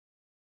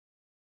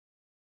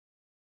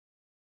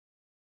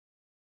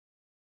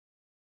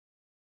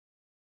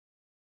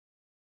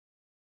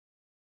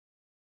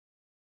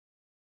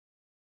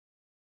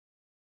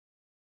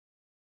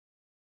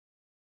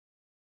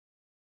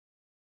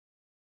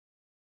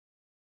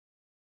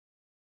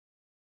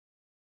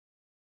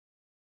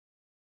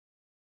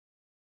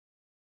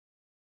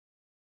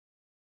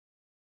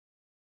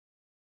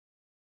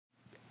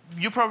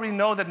you probably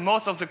know that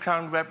most of the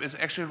current web is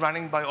actually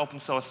running by open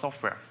source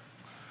software.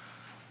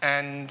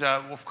 And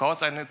of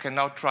course, I can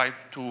now try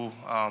to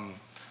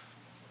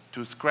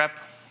scrap,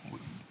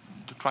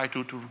 to try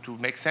to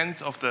make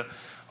sense of the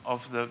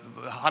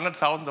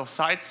 100,000 of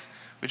sites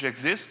which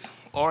exist.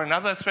 Or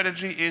another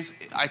strategy is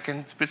I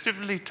can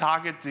specifically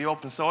target the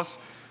open source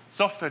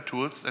software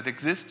tools that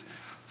exist,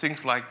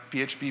 things like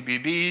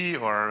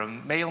PhPBB or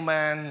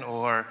Mailman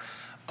or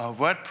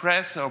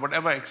WordPress or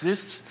whatever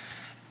exists.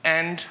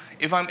 And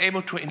if I'm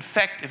able to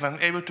if I'm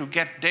able to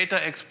get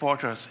data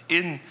exporters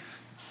in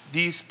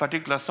these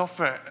particular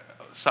software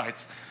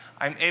sites,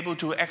 I'm able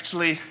to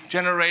actually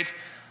generate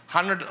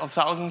hundreds of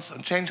thousands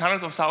and change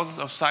hundreds of thousands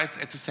of sites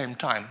at the same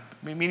time.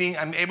 Meaning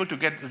I'm able to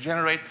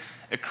generate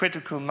a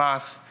critical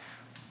mass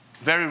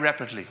very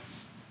rapidly.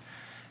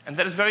 And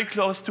that is very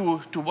close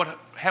to what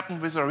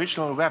happened with the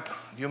original web.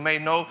 You may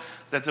know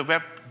that the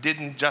web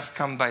didn't just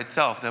come by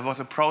itself. There was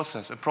a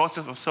process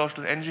of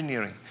social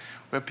engineering,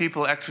 where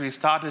people actually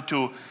started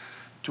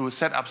to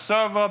set up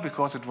server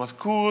because it was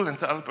cool, and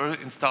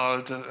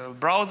installed a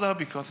browser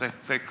because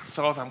they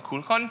saw some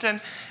cool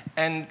content,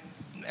 and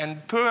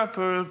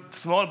per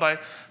small by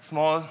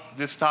small,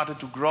 this started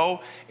to grow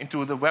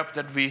into the web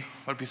that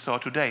what we saw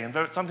today. And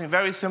something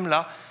very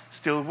similar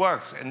still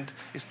works and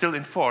is still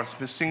enforced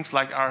with things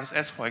like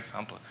RSS, for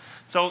example.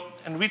 So,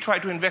 and we try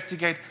to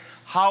investigate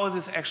how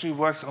this actually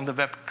works on the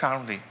web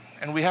currently.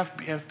 And we have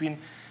been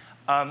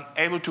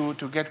able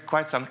to get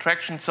quite some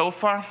traction so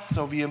far.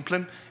 So we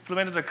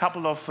implemented a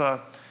couple of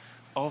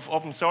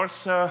open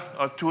source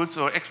tools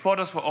or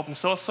exporters for open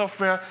source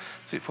software,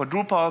 for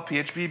Drupal,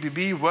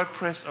 PhPBB,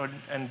 WordPress,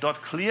 and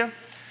 .clear.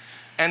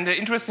 And the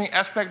interesting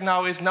aspect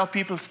now is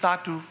people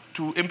start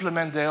to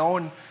implement their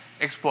own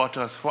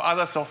exporters for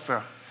other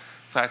software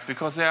sites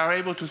because they are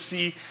able to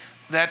see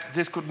that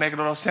this could make a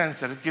lot of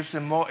sense, that it gives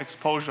them more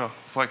exposure,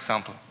 for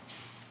example.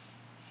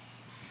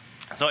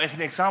 So as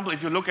an example,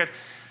 if you look at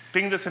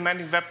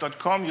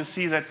pingthesemanticweb.com, you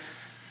see that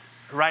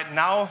right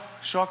now,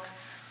 SIOC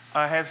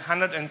has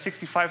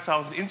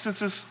 165,000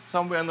 instances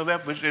somewhere on the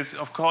web, which is,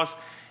 of course,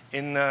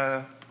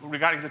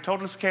 regarding the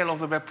total scale of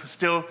the web,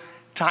 still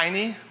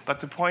tiny. But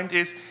the point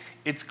is,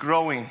 it's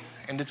growing,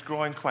 and it's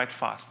growing quite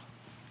fast.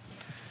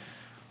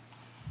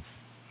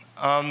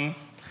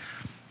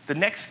 The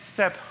next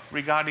step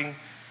regarding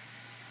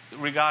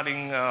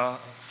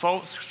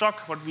SIOC,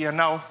 what we are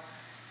now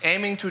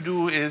aiming to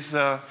do is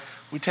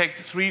we take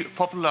 3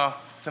 popular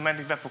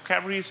semantic web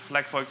vocabularies,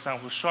 like, for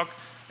example, SIOC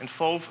and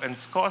FOV and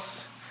SCOS,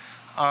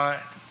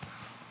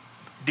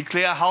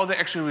 declare how they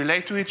actually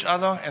relate to each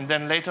other, and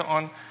then later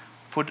on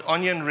put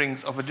onion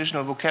rings of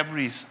additional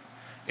vocabularies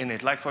in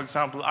it, like, for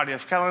example,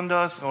 RDF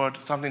calendars or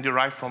something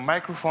derived from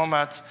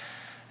microformats,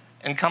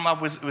 and come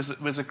up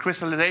with a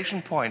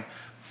crystallization point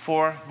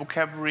for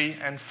vocabulary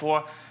and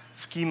for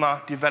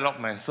schema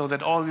development, so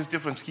that all these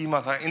different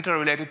schemas are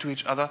interrelated to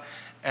each other,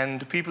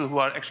 and the people who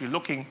are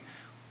actually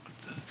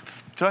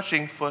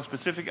searching for a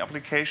specific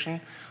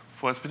application,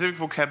 for a specific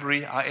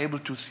vocabulary, are able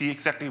to see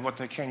exactly what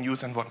they can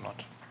use and what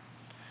not.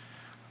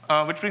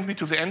 Which brings me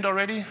to the end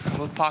already. I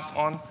will pass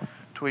on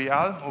to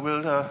Eyal, who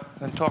will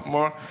then talk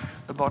more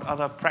about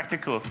other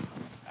practical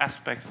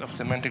aspects of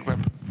semantic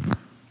web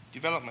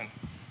development.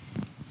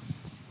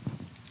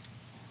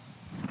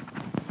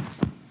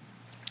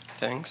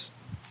 Thanks.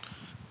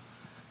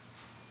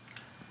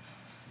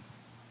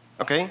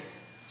 Okay,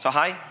 so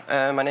hi,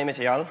 my name is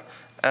Eyal,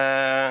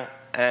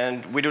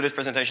 and we do this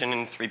presentation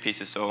in 3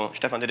 pieces. So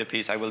Stefan did a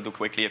piece, I will do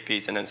quickly a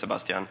piece, and then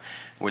Sebastian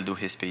will do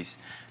his piece.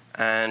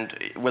 And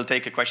we'll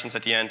take questions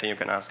at the end, and you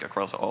can ask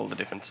across all the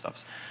different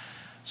stuffs.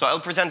 So I'll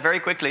present very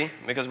quickly,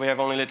 because we have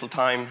only little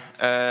time,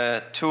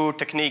 2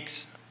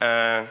 techniques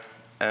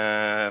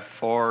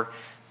for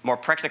more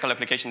practical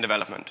application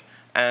development.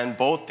 And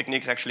both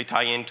techniques actually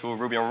tie into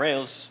Ruby on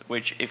Rails,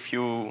 which, if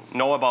you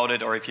know about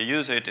it or if you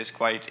use it, is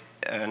quite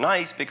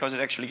nice, because it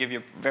actually gives you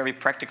a very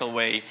practical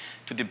way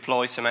to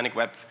deploy semantic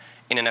web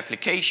in an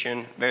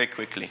application very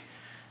quickly.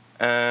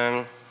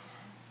 And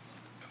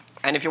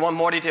if you want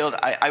more details,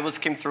 I will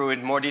skim through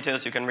it. More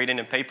details you can read in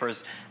the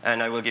papers,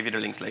 and I will give you the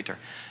links later.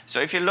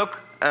 So if you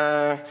look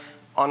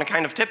on a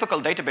kind of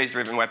typical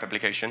database-driven web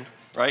application,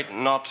 right?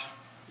 Not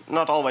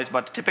always,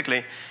 but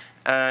typically,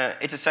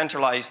 it's a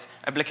centralized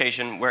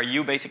application where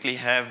you basically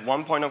have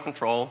one point of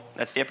control.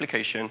 That's the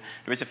application.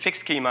 There is a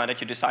fixed schema that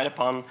you decide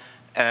upon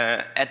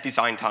at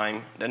design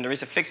time. Then there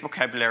is a fixed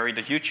vocabulary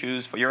that you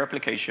choose for your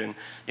application.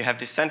 You have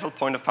this central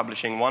point of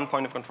publishing, one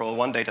point of control,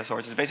 one data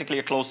source. It's basically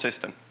a closed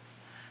system,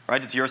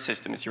 right? It's your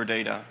system. It's your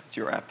data. It's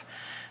your app.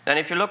 Then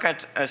if you look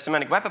at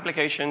semantic web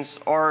applications,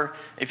 or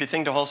if you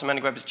think the whole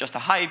semantic web is just a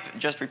hype,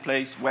 just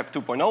replace Web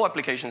 2.0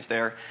 applications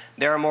there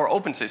are more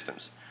open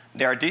systems.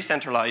 They are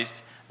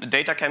decentralized. The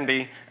data can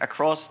be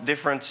across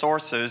different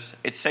sources.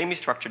 It's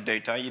semi-structured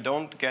data. You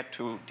don't get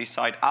to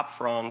decide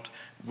upfront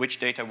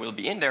which data will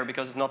be in there,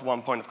 because it's not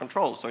one point of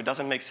control. So it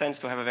doesn't make sense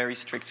to have a very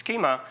strict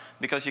schema,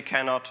 because you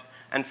cannot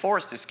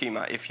enforce the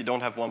schema if you don't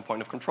have one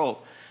point of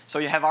control. So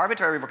you have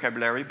arbitrary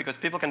vocabulary, because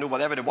people can do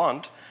whatever they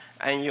want,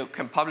 and you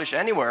can publish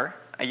anywhere,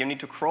 and you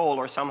need to crawl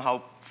or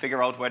somehow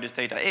figure out where this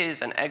data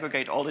is and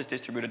aggregate all these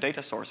distributed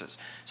data sources.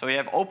 So you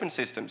have open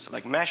systems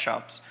like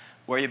mashups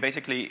where you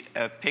basically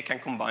pick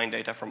and combine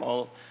data from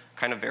all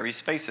kind of various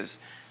spaces.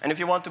 And if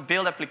you want to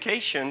build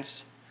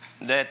applications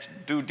that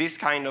do this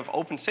kind of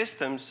open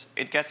systems,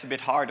 it gets a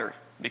bit harder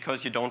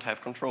because you don't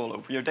have control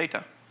over your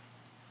data.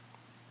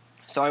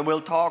 So I will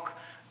talk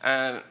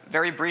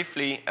very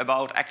briefly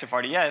about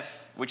ActiveRDF,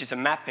 which is a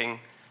mapping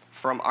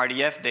from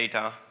RDF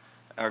data,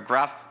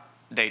 graph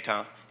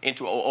data,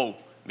 into OO,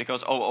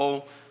 because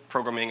OO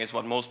programming is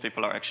what most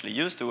people are actually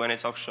used to, and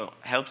it also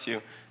helps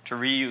you to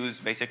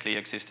reuse basically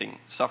existing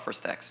software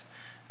stacks.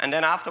 And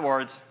then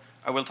afterwards,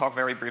 I will talk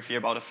very briefly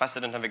about a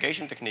faceted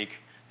navigation technique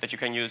that you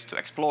can use to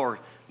explore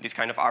this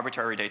kind of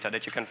arbitrary data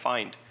that you can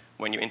find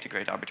when you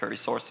integrate arbitrary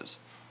sources.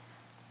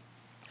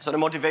 So the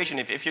motivation,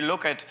 if you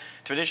look at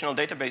traditional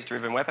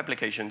database-driven web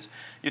applications,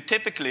 you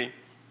typically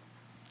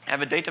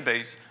have a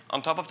database.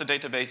 On top of the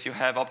database, you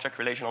have object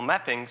relational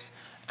mappings.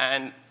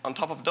 And on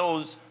top of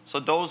those, so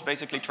those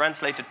basically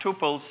translate the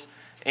tuples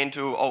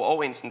into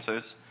OO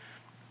instances.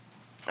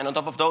 And on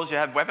top of those, you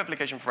have web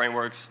application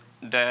frameworks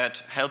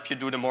that help you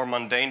do the more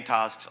mundane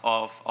tasks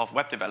of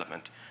web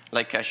development,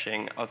 like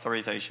caching,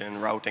 authorization,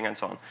 routing, and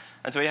so on.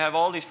 And so you have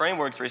all these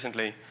frameworks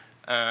recently,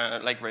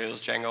 like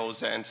Rails, Django,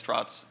 Zen,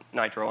 Struts,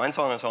 Nitro, and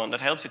so on,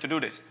 that helps you to do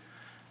this.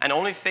 And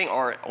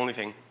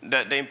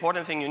the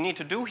important thing you need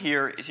to do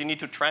here is you need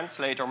to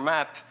translate or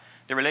map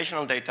the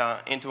relational data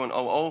into an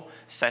OO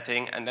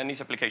setting, and then these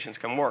applications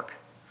can work.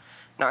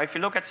 Now, if you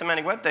look at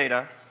semantic web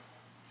data,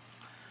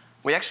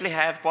 we actually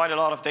have quite a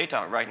lot of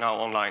data right now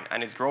online,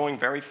 and it's growing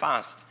very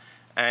fast.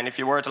 And if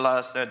you were at the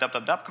last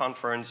DubDubDub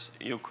conference,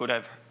 you could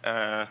have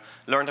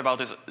learned about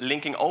this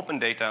linking open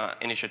data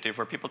initiative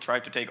where people try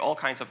to take all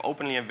kinds of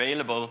openly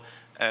available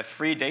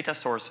free data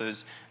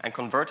sources and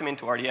convert them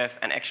into RDF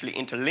and actually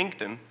interlink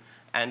them.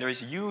 And there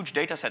is huge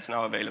data sets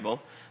now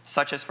available,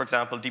 such as, for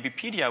example,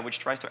 DBpedia, which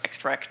tries to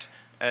extract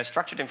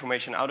structured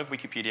information out of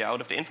Wikipedia, out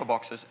of the info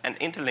boxes, and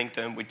interlink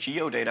them with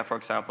geodata, for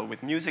example,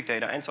 with music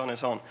data, and so on and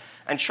so on.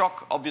 And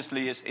SIOC,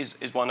 obviously,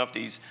 is one of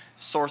these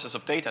sources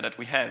of data that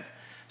we have.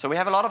 So we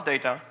have a lot of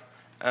data.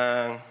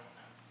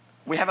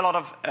 We have a lot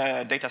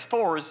of data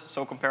stores,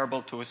 so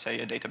comparable to,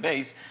 say, a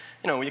database.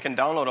 You know, you can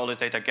download all this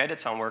data, get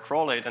it somewhere,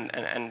 crawl it,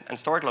 and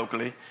store it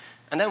locally.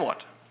 And then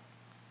what?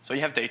 So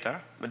you have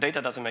data, but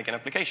data doesn't make an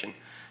application.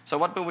 So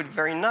what would be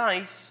very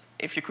nice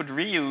if you could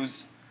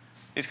reuse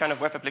these kind of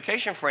web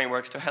application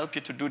frameworks to help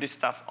you to do this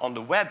stuff on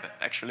the web,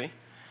 actually.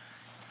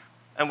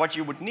 And what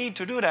you would need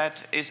to do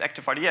that is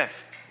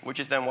ActiveRDF, which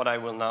is then what I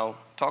will now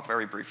talk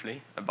very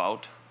briefly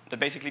about, that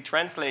basically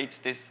translates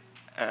this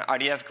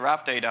RDF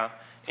graph data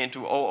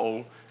into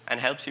OO and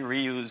helps you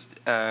reuse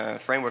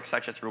frameworks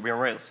such as Ruby on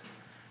Rails.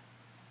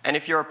 And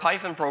if you're a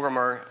Python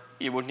programmer,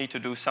 you would need to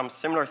do some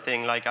similar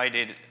thing like I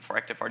did for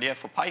ActiveRDF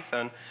for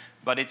Python,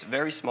 but it's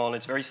very small,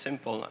 it's very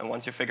simple, and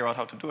once you figure out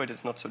how to do it,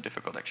 it's not so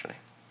difficult, actually.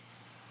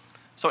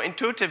 So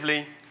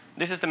intuitively,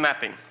 this is the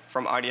mapping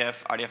from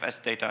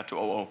RDFS data to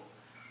OO.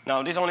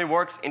 Now, this only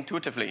works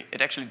intuitively.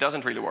 It actually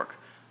doesn't really work.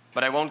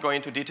 But I won't go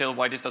into detail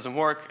why this doesn't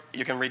work.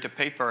 You can read the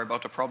paper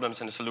about the problems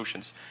and the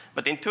solutions.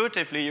 But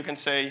intuitively, you can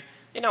say,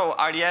 you know,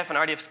 RDF and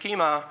RDF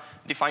schema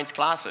defines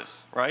classes,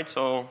 right?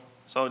 So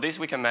this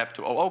we can map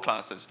to OO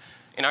classes.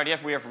 In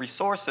RDF, we have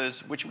resources,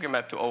 which we can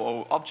map to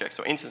OO objects,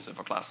 so instances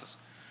of classes.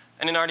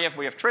 And in RDF,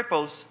 we have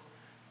triples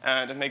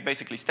that make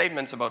basically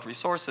statements about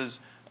resources,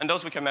 and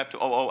those we can map to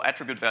OO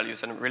attribute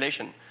values and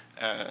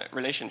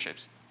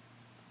relationships.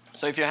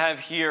 So if you have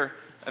here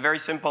a very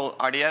simple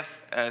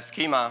RDF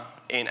schema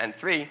in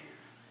N3,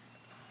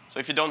 so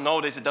if you don't know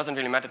this, it doesn't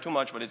really matter too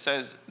much, but it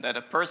says that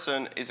a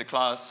person is a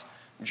class,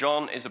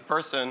 John is a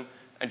person,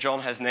 and John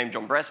has named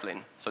John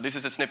Breslin. So this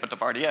is a snippet of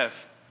RDF.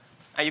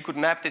 And you could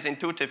map this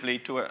intuitively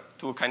to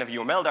a kind of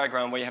UML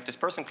diagram where you have this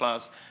person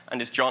class and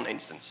this John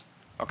instance,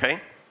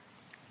 okay?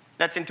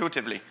 That's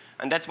intuitively.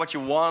 And that's what you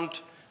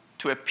want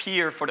to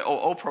appear for the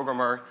OO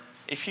programmer.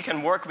 If he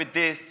can work with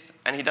this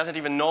and he doesn't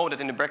even know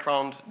that in the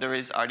background there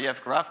is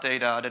RDF graph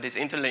data that is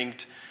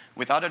interlinked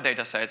with other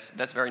data sets,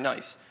 that's very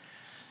nice.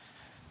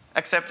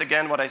 Except,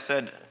 again, what I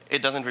said,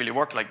 it doesn't really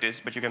work like this,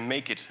 but you can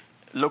make it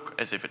look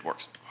as if it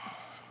works.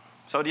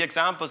 So the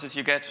examples is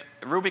you get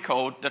Ruby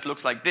code that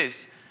looks like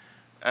this.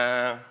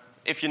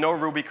 If you know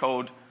Ruby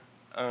code,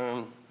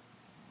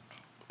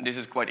 this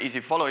is quite easy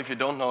to follow. If you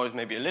don't know, it's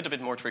maybe a little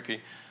bit more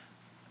tricky.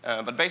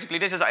 But basically,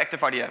 this is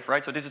ActiveRDF,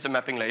 right? So this is a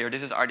mapping layer.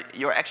 This is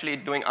you're actually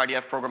doing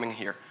RDF programming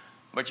here.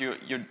 But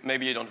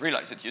maybe you don't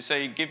realize it. You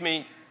say, give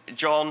me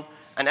John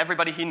and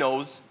everybody he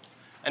knows.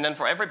 And then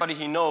for everybody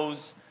he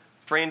knows,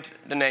 print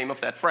the name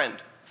of that friend,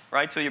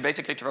 right? So you're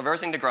basically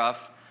traversing the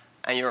graph,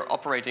 and you're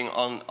operating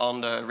on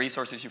the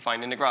resources you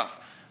find in the graph.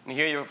 And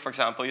here, for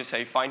example, you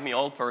say, find me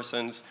all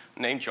persons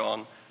named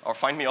John, or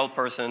find me all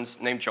persons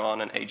named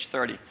John and age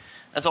 30.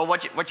 And so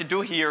what you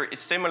do here is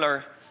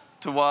similar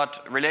to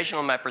what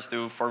relational mappers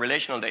do for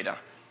relational data.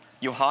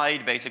 You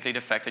hide, basically,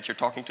 the fact that you're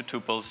talking to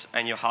tuples,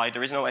 and you hide,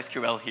 there is no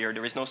SQL here,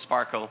 there is no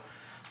Sparkle,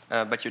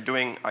 but you're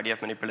doing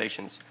RDF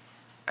manipulations.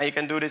 And you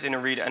can do this in a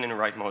read and in a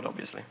write mode,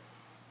 obviously.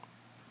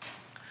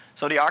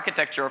 So the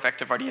architecture of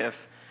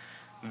ActiveRDF,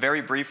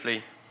 very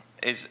briefly,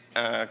 is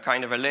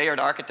kind of a layered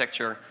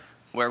architecture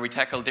where we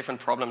tackle different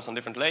problems on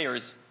different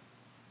layers.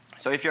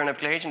 So if you're an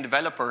application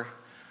developer,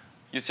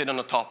 you sit on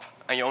the top,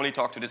 and you only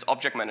talk to this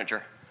object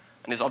manager.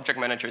 And this object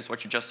manager is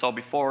what you just saw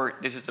before.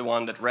 This is the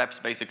one that wraps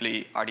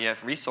basically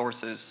RDF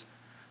resources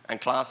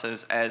and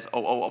classes as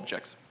OO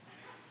objects.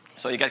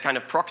 So you get kind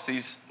of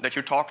proxies that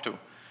you talk to.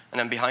 And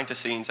then behind the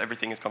scenes,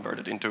 everything is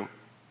converted into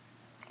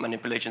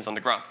manipulations on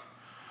the graph.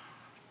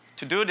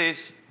 To do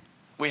this,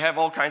 we have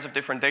all kinds of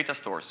different data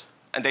stores,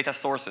 and data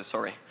sources,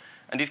 sorry.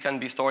 And these can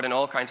be stored in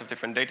all kinds of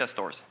different data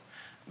stores.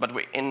 But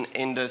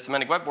in the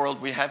semantic web world,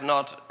 we have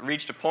not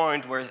reached a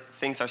point where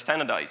things are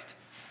standardized.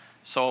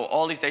 So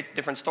all these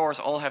different stores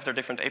all have their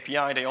different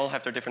API. They all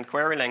have their different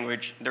query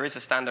language. There is a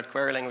standard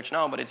query language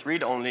now, but it's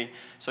read-only.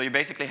 So you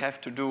basically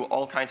have to do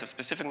all kinds of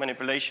specific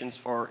manipulations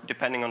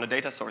depending on the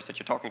data source that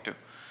you're talking to.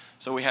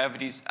 So we have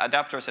these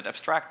adapters that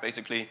abstract,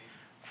 basically,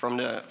 from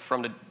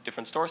the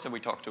different stores that we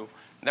talk to.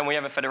 Then we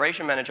have a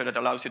federation manager that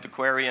allows you to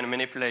query and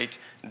manipulate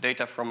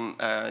data from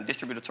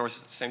distributed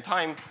sources at the same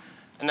time.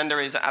 And then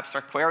there is an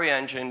abstract query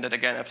engine that,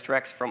 again,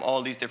 abstracts from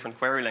all these different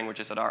query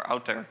languages that are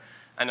out there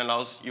and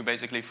allows you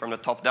basically from the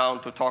top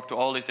down to talk to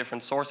all these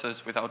different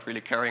sources without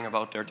really caring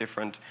about their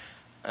different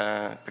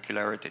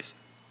peculiarities.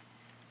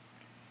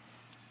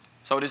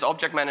 So this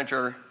object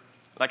manager,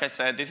 like I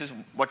said, this is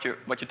what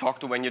you talk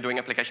to when you're doing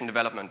application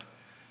development.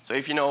 So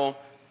if you know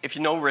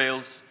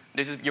Rails,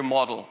 this is your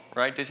model,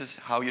 right? This is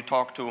how you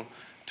talk to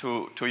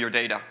your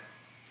data.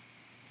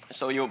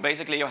 So you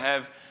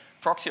have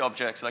proxy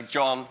objects like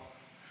John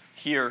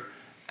here,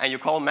 and you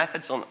call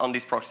methods on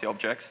these proxy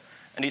objects.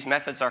 And these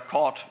methods are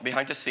caught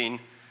behind the scene,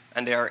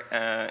 and they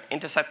are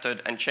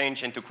intercepted and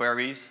changed into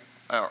queries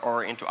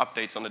or into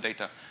updates on the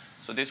data.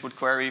 So this would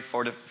query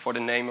for the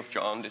name of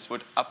John. This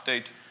would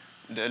update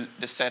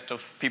the set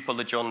of people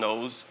that John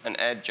knows and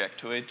add Jack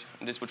to it.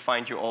 And this would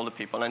find you all the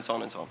people, and so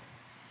on and so on.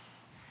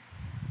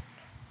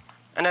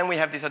 And then we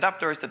have these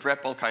adapters that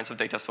wrap all kinds of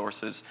data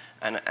sources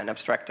and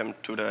abstract them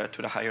to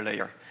the higher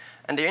layer.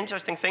 And the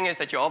interesting thing is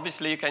that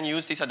you can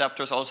use these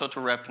adapters also to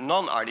wrap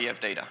non-RDF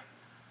data.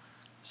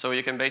 So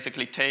you can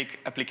basically take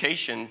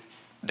application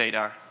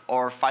data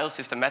or file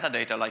system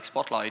metadata like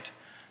Spotlight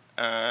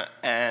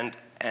and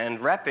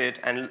wrap it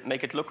and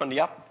make it look on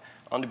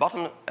the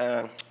bottom,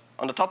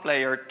 on the top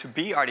layer to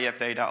be RDF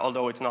data,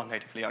 although it's not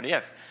natively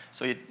RDF.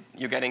 So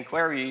you get in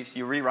queries,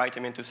 you rewrite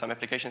them into some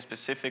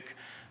application-specific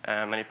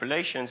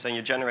manipulations, and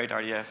you generate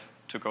RDF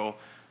to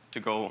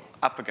go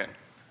up again.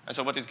 And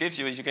so what this gives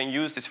you is you can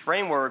use this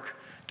framework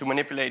to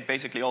manipulate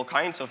basically all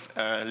kinds of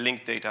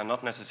linked data,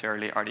 not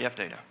necessarily RDF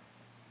data.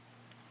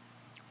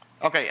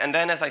 Okay, and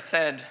then as I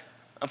said,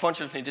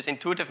 unfortunately, this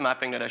intuitive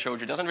mapping that I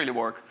showed you doesn't really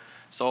work.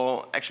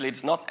 So actually,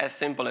 it's not as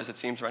simple as it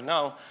seems right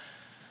now.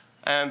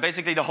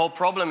 Basically, the whole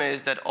problem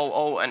is that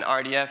OO and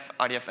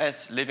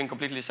RDFS live in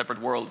completely separate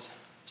worlds.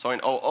 So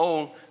in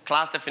OO,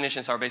 class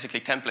definitions are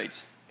basically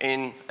templates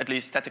in at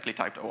least statically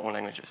typed OO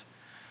languages.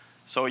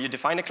 So you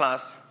define a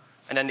class,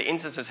 and then the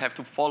instances have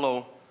to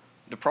follow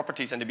the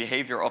properties and the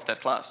behavior of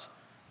that class.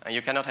 And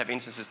you cannot have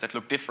instances that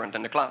look different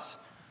than the class.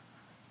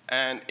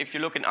 And if you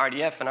look in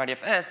RDF and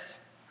RDFS,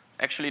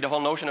 actually the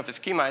whole notion of the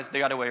schema is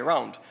the other way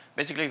around.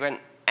 Basically, when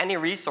any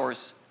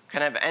resource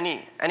can have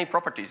any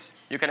properties,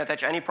 you can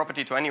attach any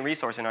property to any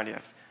resource in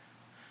RDF.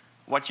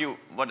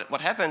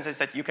 What happens is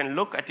that you can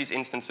look at these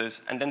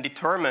instances and then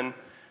determine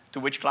to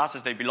which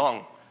classes they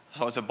belong.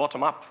 So it's a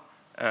bottom-up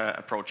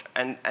approach.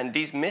 And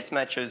these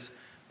mismatches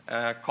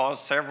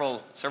cause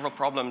several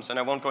problems, and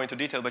I won't go into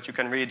detail, but you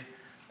can read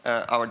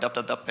our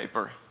dub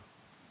paper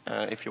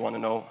if you want to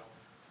know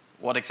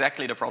what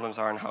exactly the problems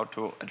are and how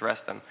to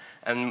address them,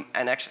 and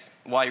actually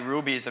why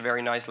Ruby is a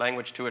very nice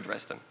language to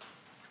address them.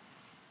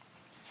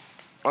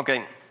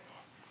 Okay,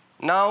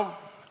 now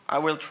I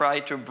will try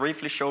to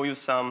briefly show you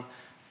some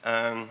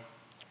kind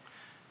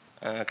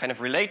of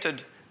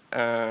related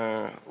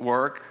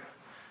work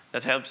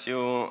that helps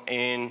you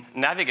in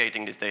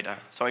navigating this data.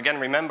 So again,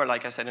 remember,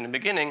 like I said in the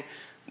beginning,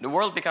 the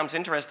world becomes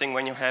interesting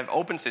when you have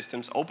open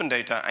systems, open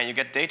data, and you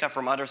get data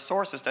from other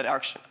sources that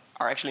are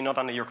actually not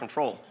under your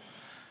control.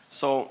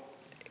 So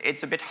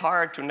it's a bit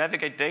hard to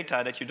navigate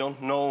data that you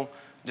don't know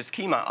the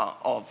schema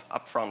of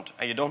upfront,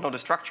 and you don't know the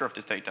structure of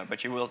this data,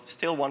 but you will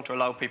still want to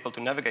allow people to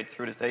navigate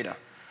through this data.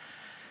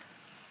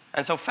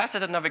 And so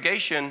faceted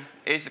navigation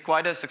is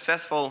quite a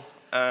successful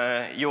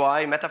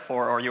UI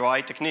metaphor or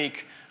UI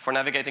technique for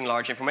navigating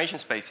large information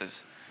spaces.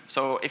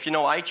 So if you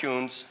know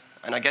iTunes,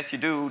 and I guess you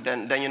do,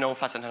 then you know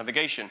faceted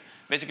navigation.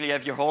 Basically, you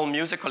have your whole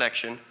music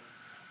collection,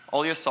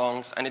 all your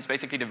songs, and it's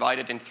basically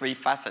divided in 3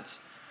 facets,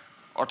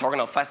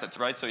 orthogonal facets,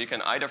 right? So you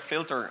can either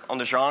filter on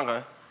the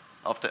genre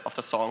of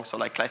the song, so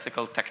like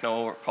classical,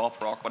 techno, or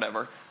pop, rock,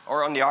 whatever,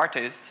 or on the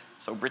artist,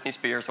 so Britney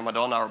Spears or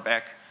Madonna or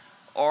Beck,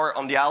 or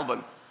on the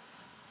album.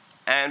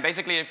 And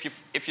basically,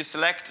 if you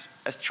select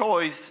as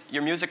choice,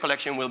 your music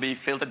collection will be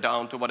filtered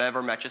down to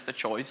whatever matches the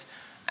choice.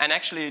 And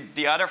actually,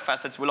 the other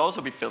facets will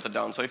also be filtered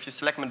down. So if you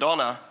select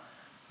Madonna,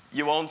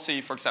 you won't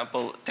see, for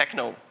example,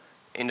 techno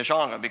in the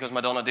genre because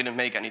Madonna didn't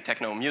make any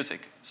techno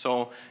music.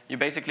 So you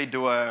basically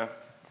do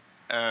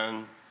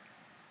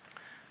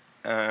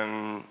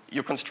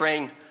you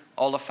constrain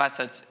all the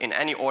facets in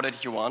any order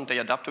that you want. They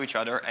adapt to each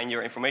other, and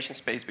your information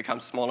space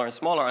becomes smaller and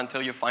smaller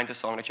until you find the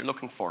song that you're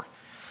looking for.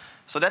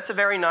 So that's a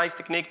very nice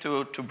technique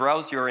to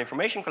browse your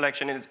information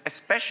collection, and it's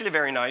especially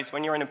very nice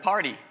when you're in a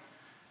party,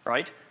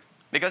 right?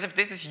 Because if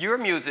this is your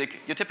music,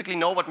 you typically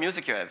know what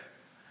music you have.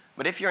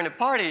 But if you're in a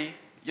party,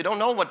 you don't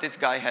know what this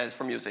guy has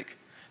for music.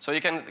 So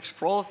you can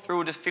scroll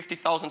through the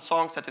 50,000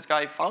 songs that this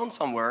guy found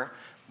somewhere,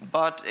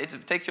 but it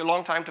takes you a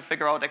long time to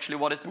figure out actually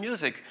what is the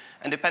music.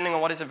 And depending on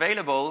what is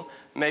available,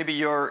 maybe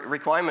your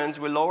requirements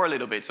will lower a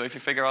little bit. So if you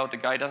figure out the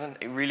guy doesn't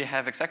really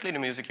have exactly the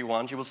music you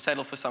want, you will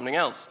settle for something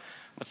else.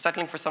 But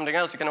settling for something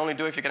else you can only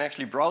do if you can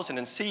actually browse it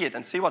and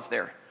see what's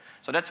there.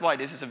 So that's why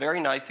this is a very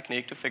nice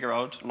technique to figure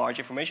out large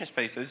information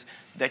spaces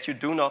that you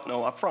do not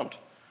know up front,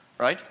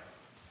 right?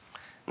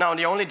 Now,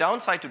 the only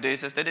downside to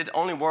this is that it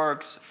only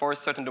works for a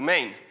certain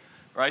domain,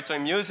 right? So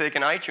in music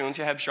and iTunes,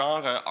 you have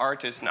genre,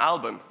 artist, and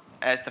album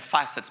as the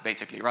facets,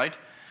 basically, right?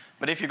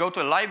 But if you go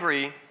to a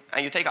library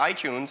and you take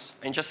iTunes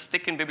and just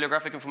stick in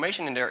bibliographic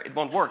information in there, it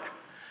won't work.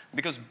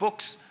 Because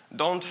books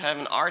don't have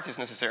an artist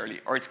necessarily,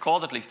 or it's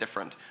called at least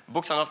different.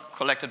 Books are not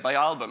collected by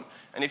album.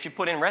 And if you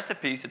put in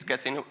recipes, it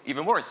gets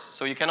even worse.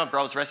 So you cannot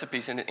browse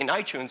recipes in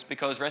iTunes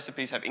because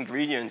recipes have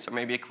ingredients, or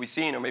maybe a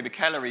cuisine, or maybe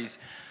calories.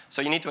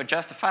 So you need to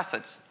adjust the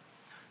facets.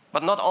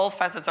 But not all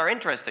facets are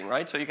interesting,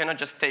 right? So you cannot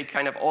just take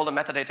kind of all the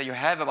metadata you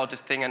have about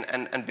this thing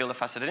and build a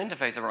faceted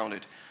interface around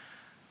it.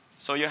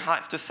 So you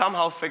have to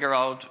somehow figure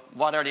out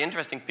what are the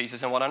interesting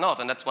pieces and what are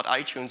not. And that's what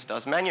iTunes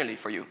does manually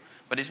for you.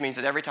 But this means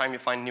that every time you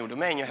find a new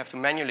domain, you have to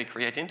manually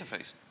create the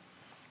interface.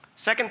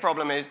 Second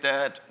problem is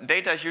that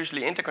data is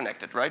usually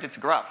interconnected, right? It's a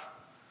graph.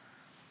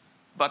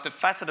 But the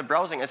faceted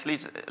browsing, at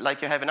least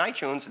like you have in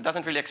iTunes, it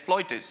doesn't really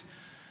exploit this.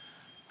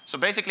 So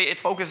basically, it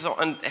focuses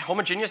on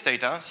homogeneous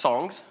data,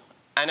 songs,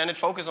 and then it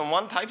focuses on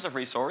one type of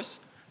resource,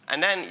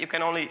 and then you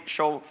can only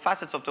show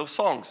facets of those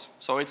songs.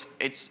 So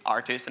it's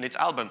artist and it's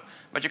album.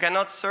 But you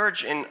cannot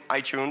search in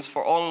iTunes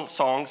for all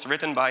songs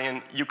written by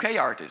an UK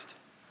artist,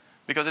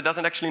 because it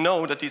doesn't actually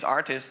know that these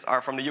artists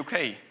are from the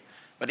UK.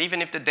 But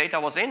even if the data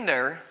was in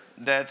there,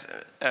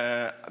 that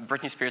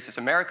Britney Spears is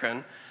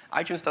American,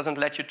 iTunes doesn't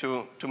let you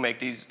to make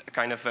these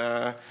kind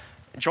of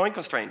join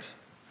constraints.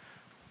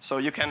 So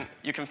you can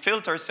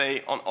filter,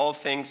 say, on all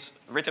things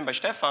written by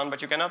Stefan,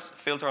 but you cannot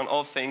filter on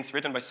all things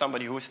written by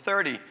somebody who is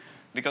 30,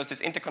 because this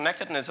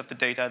interconnectedness of the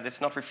data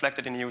that's not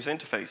reflected in the user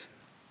interface.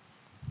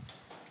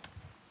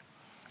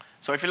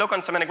 So if you look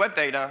on semantic web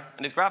data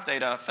and this graph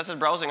data, faceted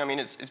browsing, I mean,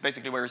 it's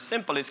basically very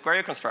simple. It's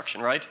query construction,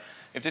 right?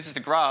 If this is the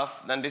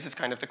graph, then this is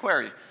kind of the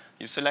query.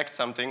 You select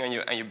something and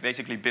you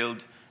basically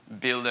build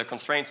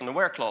constraints on the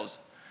where clause.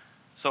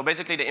 So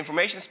basically, the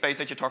information space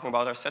that you're talking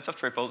about are sets of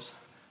triples.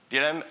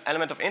 The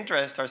element of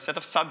interest are a set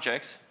of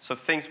subjects, so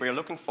things we are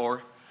looking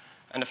for.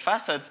 And the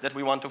facets that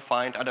we want to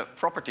find are the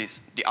properties,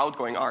 the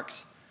outgoing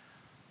arcs.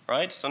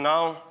 Right? So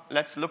now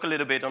let's look a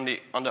little bit on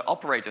the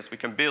operators we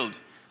can build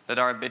that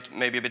are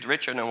maybe a bit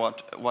richer than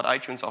what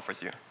iTunes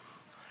offers you.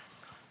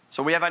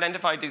 So we have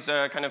identified these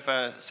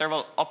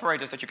several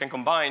operators that you can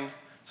combine.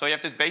 So you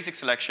have this basic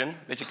selection,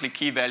 basically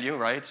key value,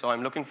 right? So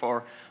I'm looking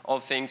for all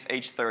things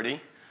age 30.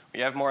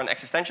 We have more an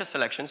existential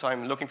selection, so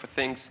I'm looking for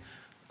things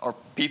or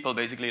people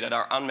basically that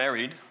are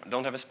unmarried,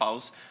 don't have a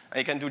spouse, and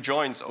you can do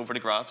joins over the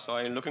graph. So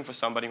I'm looking for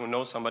somebody who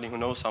knows somebody who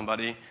knows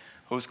somebody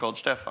who's called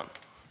Stefan.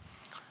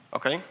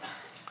 Okay?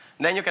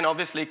 Then you can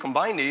obviously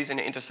combine these in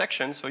the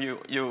intersection. So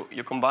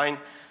you combine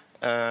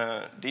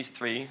these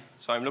three.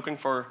 So I'm looking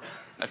for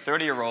a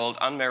 30-year-old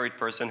unmarried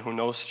person who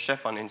knows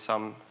Stefan in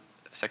some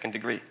second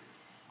degree.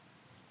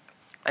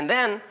 And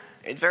then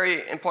it's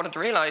very important to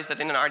realize that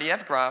in an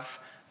RDF graph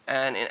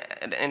and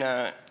in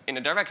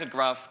a directed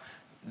graph,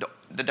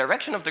 the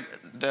direction of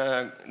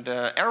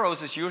the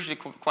arrows is usually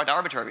quite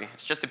arbitrary.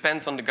 It just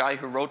depends on the guy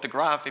who wrote the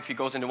graph if he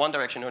goes in the one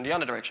direction or in the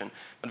other direction.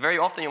 But very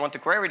often you want to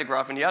query the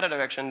graph in the other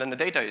direction than the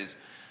data is.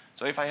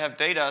 So if I have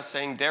data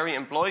saying DERI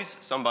employs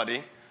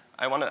somebody,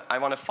 I want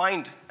to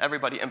find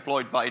everybody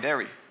employed by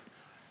DERI.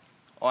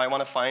 Or I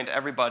want to find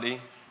everybody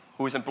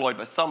who is employed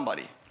by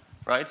somebody,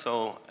 right?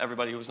 So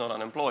everybody who's not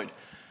unemployed.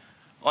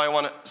 Or I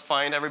want to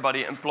find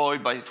everybody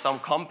employed by some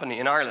company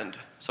in Ireland.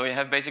 So you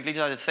have basically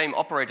the same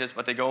operators,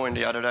 but they go in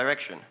the other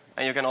direction.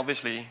 And you can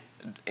obviously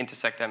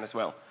intersect them as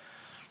well.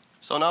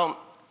 So now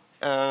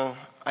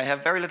I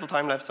have very little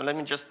time left, so let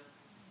me just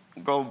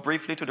go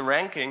briefly to the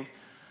ranking.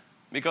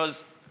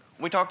 Because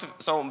we talked,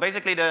 so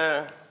basically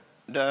the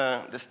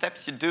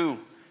steps you do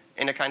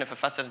in a kind of a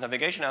faceted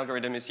navigation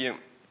algorithm is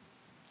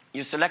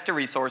you select the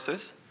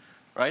resources,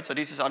 right? So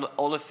these are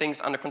all the things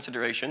under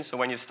consideration. So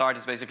when you start,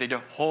 it's basically the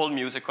whole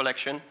music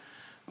collection.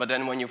 But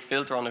then when you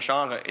filter on the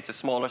genre, it's a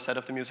smaller set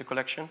of the music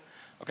collection.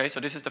 Okay, so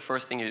this is the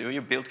first thing you do.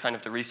 You build kind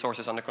of the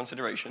resources under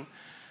consideration.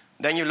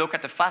 Then you look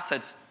at the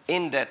facets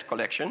in that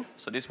collection.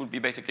 So this would be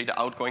basically the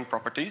outgoing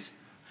properties.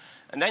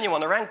 And then you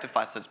want to rank the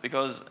facets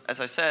because,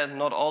 as I said,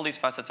 not all these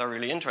facets are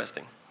really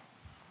interesting.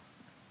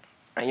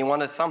 And you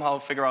want to somehow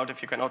figure out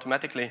if you can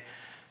automatically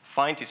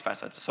find these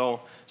facets.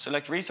 So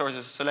select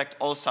resources, select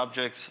all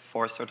subjects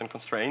for a certain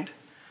constraint.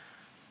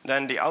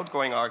 Then the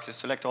outgoing arcs is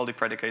select all the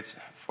predicates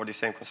for the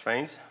same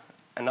constraints.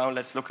 And now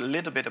let's look a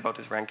little bit about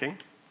this ranking.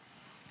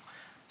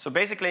 So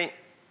basically,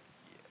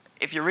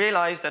 if you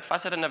realize that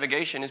faceted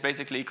navigation is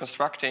basically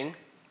constructing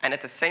and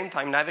at the same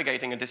time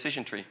navigating a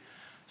decision tree.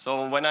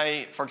 So when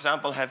I, for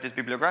example, have this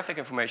bibliographic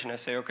information, I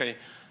say, okay,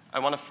 I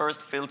want to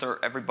first filter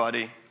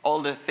everybody,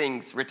 all the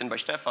things written by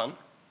Stefan,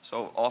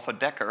 so author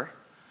Decker,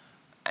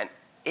 and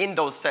in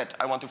those set,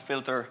 I want to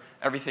filter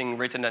everything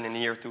written in the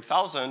year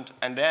 2000,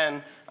 and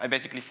then I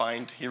basically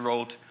find he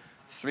wrote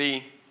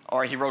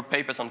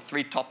papers on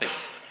 3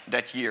 topics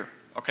that year,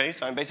 okay?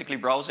 So I'm basically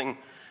browsing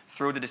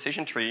through the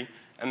decision tree,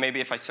 and maybe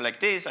if I select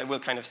this, I will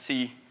kind of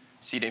see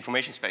the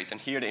information space, and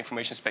here the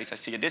information space I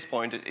see at this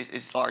point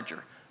is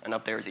larger, and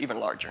up there is even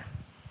larger.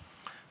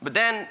 But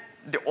then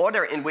the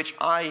order in which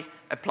I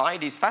apply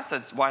these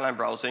facets while I'm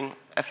browsing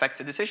affects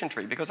the decision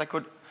tree, because I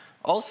could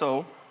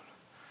also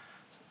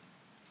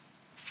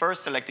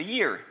first select a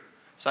year.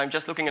 So I'm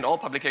just looking at all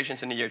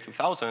publications in the year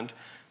 2000.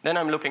 Then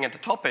I'm looking at the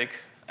topic,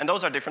 and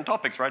those are different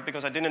topics, right?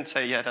 Because I didn't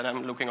say yet that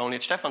I'm looking only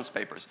at Stefan's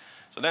papers.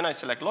 So then I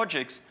select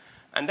logics,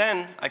 and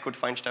then I could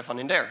find Stefan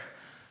in there.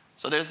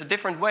 So there's a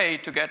different way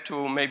to get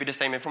to maybe the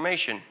same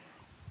information.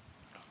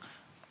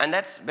 And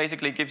that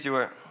basically gives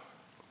you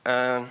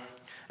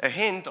a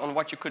hint on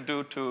what you could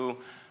do to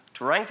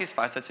rank these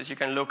facets, is you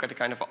can look at a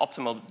kind of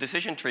optimal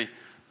decision tree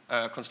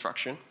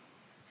construction,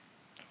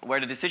 where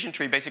the decision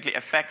tree basically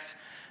affects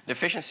the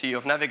efficiency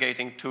of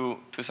navigating to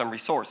some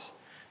resource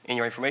in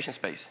your information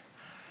space.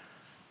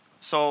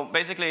 So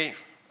basically,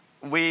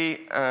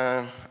 we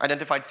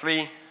identified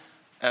 3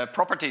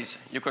 properties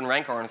you can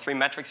rank on, 3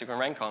 metrics you can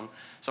rank on.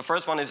 So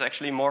first one is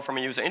actually more from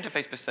a user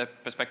interface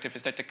perspective,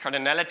 is that the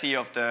cardinality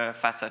of the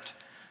facet,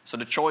 so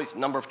the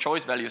number of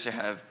choice values you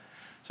have.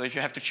 So if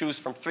you have to choose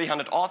from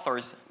 300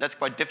 authors, that's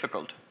quite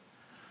difficult.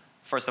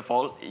 First of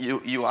all,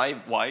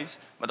 UI-wise,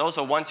 but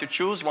also once you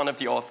choose one of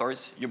the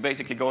authors, you're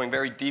basically going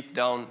very deep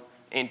down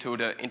into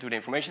the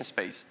information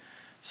space.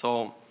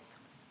 So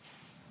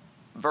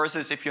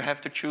versus if you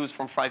have to choose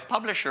from 5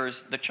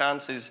 publishers, the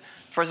chance is,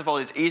 first of all,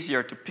 it's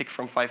easier to pick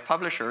from 5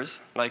 publishers,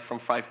 like from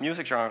 5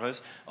 music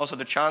genres. Also,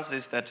 the chance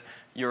is that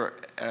your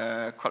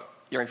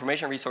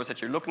information resource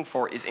that you're looking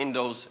for is in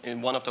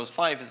one of those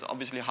 5 is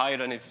obviously higher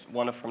than if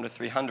one from the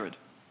 300.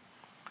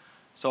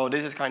 So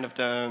this is kind of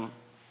the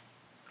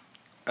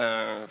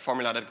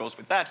formula that goes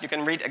with that. You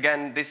can read,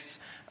 again, this,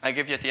 I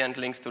give you at the end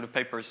links to the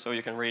papers so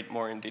you can read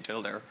more in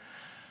detail there.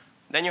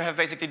 Then you have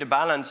basically the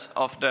balance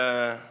of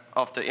the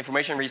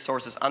information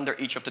resources under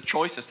each of the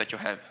choices that you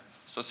have.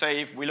 So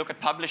say if we look at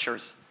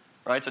publishers,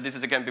 right? So this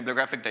is, again,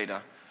 bibliographic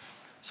data.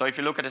 So if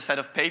you look at a set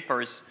of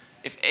papers,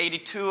 if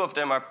 82 of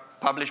them are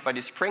published by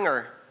the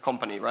Springer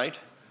company, right?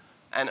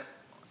 And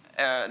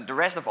the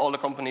rest of all the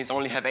companies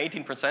only have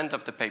 18%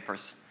 of the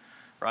papers,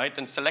 right?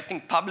 And selecting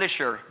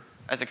publisher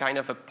as a kind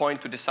of a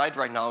point to decide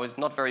right now is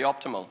not very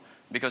optimal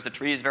because the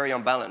tree is very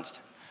unbalanced.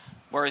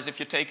 Whereas if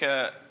you take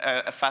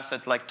a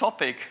facet like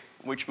topic,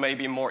 which may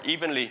be more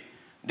evenly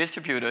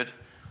distributed,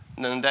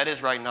 then that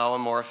is right now a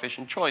more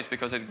efficient choice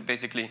because it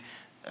basically,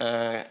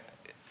 the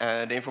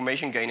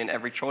information gain in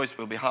every choice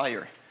will be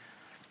higher.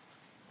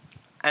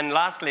 And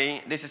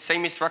lastly, this is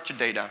semi-structured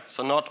data,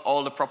 so not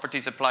all the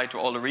properties apply to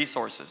all the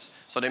resources.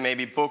 So there may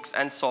be books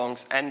and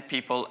songs and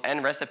people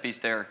and recipes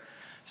there.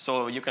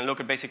 So you can look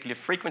at basically the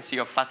frequency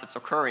of facets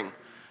occurring.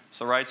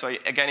 So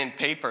again, in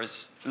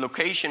papers,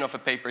 location of a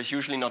paper is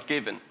usually not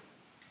given,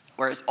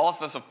 whereas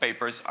authors of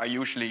papers are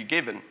usually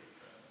given.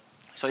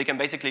 So you can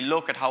basically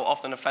look at how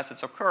often the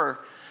facets occur,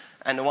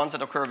 and the ones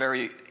that occur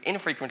very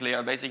infrequently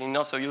are basically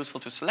not so useful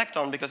to select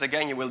on because,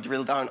 again, you will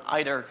drill down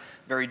either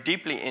very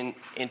deeply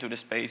into the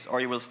space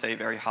or you will stay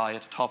very high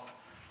at the top.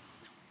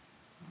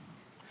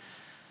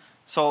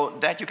 So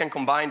that you can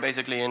combine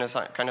basically in a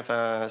kind of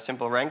a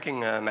simple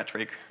ranking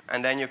metric,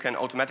 and then you can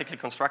automatically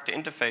construct the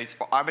interface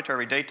for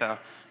arbitrary data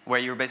where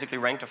you basically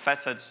rank the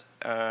facets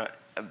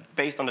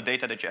based on the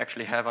data that you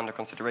actually have under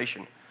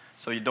consideration.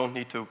 So you don't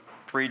need to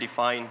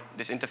predefine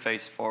this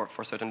interface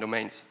for certain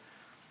domains.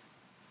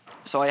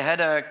 So I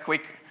had a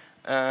quick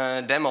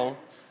demo.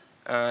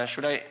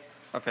 Should I?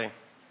 Okay.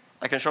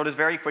 I can show this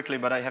very quickly,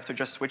 but I have to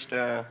just switch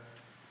the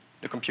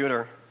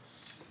computer.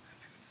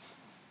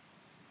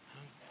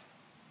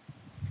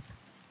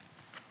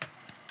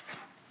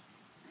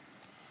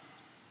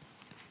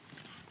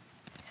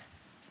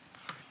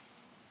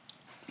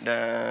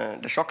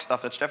 The shock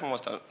stuff that Stefan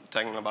was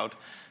talking about.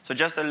 So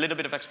just a little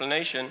bit of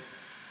explanation.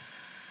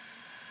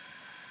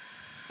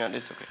 Yeah,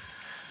 this is okay.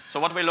 So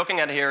what we're looking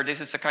at here,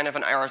 this is a kind of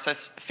an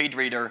RSS feed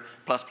reader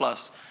 ++.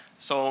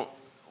 So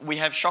we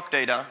have shock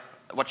data,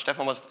 what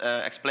Stefan was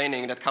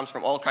explaining, that comes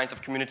from all kinds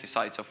of community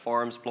sites, so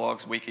forums,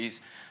 blogs, wikis,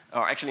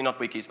 or actually not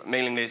wikis, but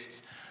mailing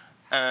lists.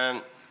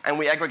 And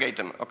we aggregate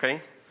them,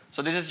 okay?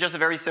 So this is just a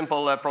very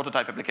simple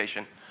prototype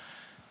application.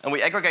 And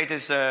we aggregate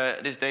this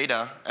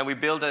data, and we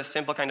build a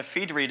simple kind of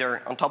feed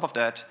reader on top of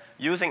that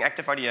using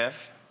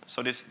ActiveRDF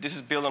So this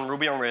is built on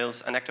Ruby on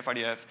Rails and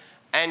ActiveRDF,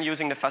 and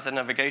using the facet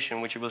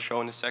navigation, which you will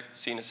show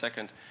see in a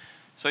second.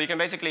 So you can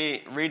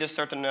basically read a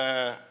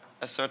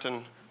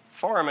certain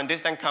forum, and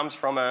this then comes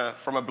from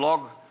a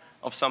blog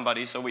of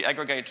somebody. So we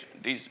aggregate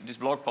these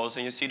blog posts,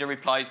 and you see the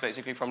replies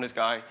basically from this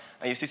guy,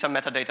 and you see some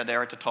metadata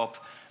there at the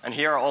top. And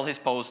here are all his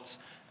posts.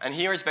 And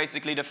here is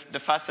basically the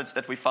facets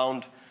that we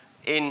found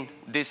in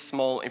this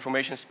small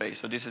information space.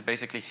 So this is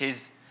basically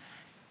his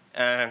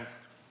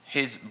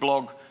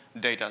blog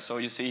data. So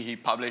you see he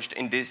published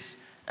in this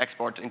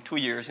export in 2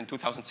 years, in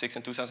 2006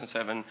 and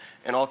 2007,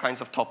 in all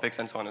kinds of topics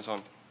and so on and so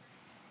on.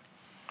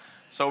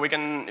 So we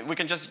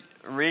can just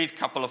read a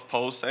couple of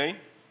posts,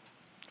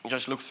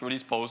 just look through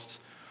these posts.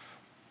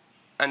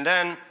 And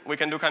then we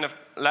can do kind of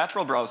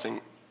lateral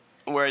browsing,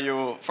 where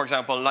you, for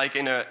example, like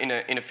in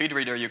a feed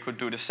reader, you could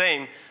do the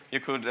same. You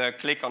could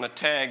click on a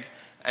tag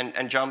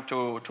and jump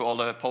to all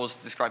the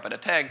posts described by the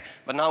tag.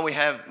 But now we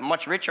have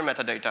much richer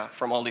metadata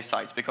from all these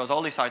sites, because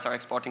all these sites are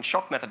exporting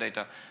SIOC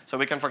metadata. So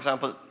we can, for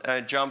example,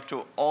 jump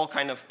to all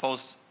kind of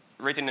posts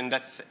written in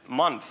that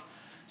month.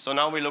 So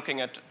now we're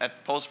looking at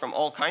posts from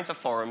all kinds of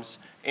forums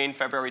in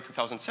February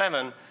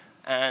 2007.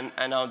 And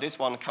now this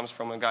one comes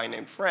from a guy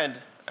named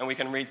Fred, and we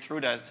can read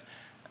through that.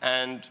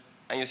 And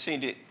you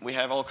see we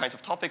have all kinds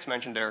of topics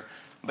mentioned there.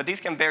 But these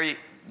can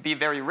be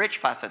very rich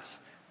facets,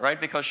 right?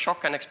 Because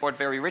SIOC can export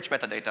very rich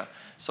metadata.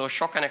 So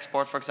SIOC can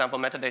export, for example,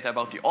 metadata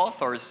about the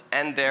authors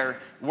and their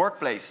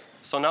workplace.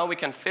 So now we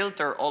can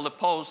filter all the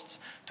posts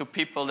to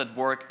people that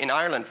work in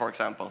Ireland, for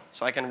example.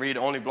 So I can read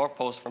only blog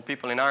posts from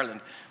people in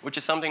Ireland, which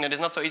is something that is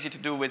not so easy to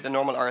do with the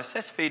normal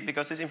RSS feed,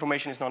 because this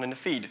information is not in the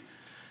feed.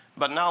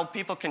 But now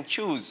people can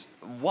choose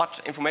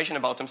what information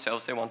about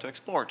themselves they want to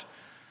export.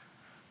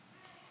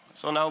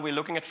 So now we're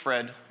looking at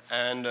Fred,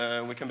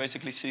 and we can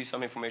basically see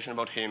some information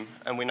about him.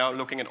 And we're now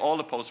looking at all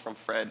the posts from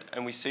Fred,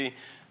 and we see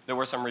there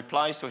were some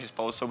replies to his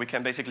posts, so we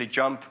can basically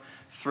jump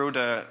through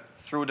the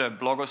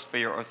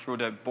blogosphere or through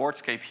the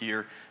boardscape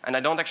here. And I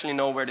don't actually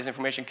know where this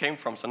information came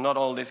from, so not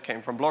all this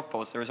came from blog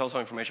posts. There is also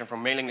information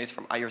from mailing lists,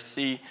 from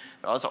IRC,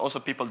 also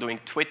people doing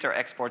Twitter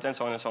exports and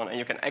so on, and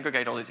you can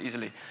aggregate all this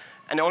easily.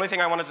 And the only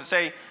thing I wanted to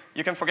say,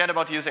 you can forget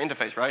about the user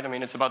interface, right? I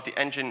mean, it's about the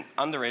engine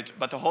under it,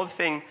 but the whole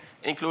thing,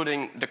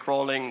 including the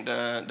crawling,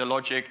 the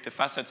logic, the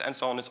facets, and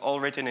so on, is all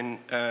written in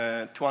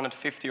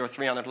 250 or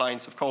 300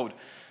 lines of code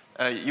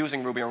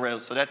using Ruby on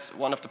Rails. So that's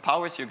one of the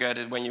powers you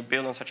get when you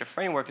build on such a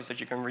framework, is that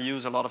you can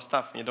reuse a lot of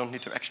stuff, and you don't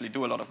need to actually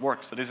do a lot of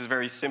work. So this is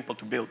very simple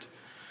to build.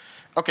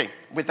 OK,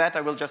 with that,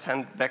 I will just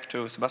hand back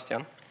to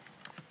Sebastian.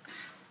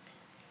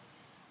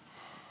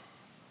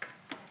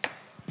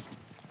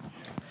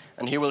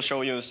 And he will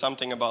show you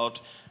something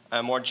about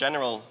more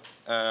general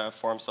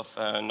forms of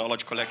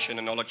knowledge collection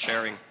and knowledge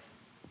sharing.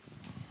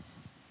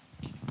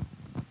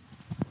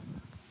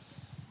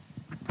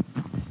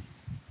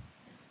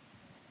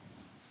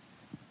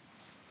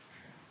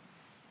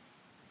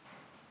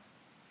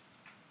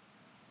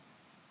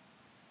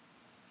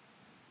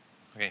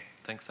 Okay,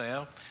 thanks,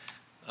 Ayel.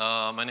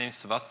 My name is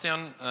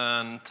Sebastian,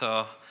 and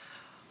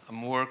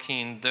I'm working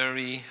in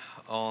DERI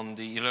on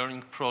the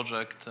e-learning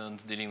project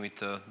and dealing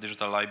with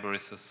digital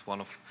libraries as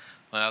one of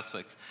my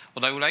aspects.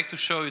 What I would like to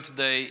show you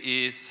today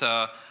is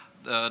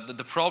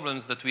the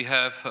problems that we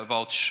have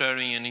about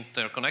sharing and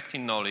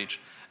interconnecting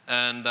knowledge,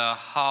 and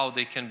how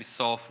they can be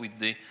solved with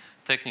the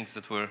techniques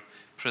that were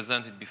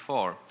presented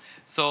before.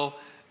 So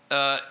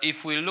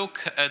if we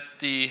look at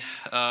the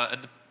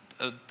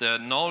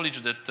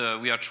knowledge that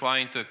we are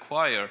trying to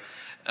acquire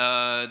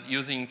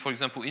using, for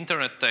example,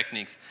 internet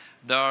techniques,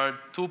 there are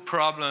two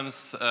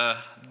problems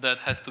that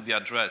has to be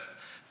addressed.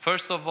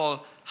 First of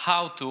all,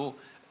 how to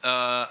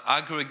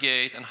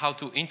aggregate and how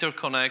to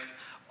interconnect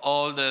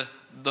all the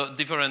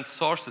different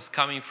sources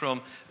coming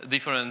from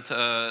different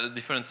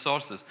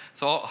sources.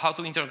 So how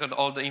to interconnect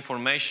all the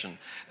information.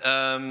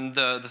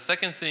 The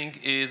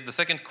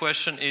second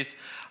question is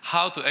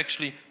how to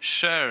actually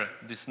share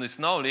this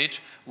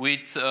knowledge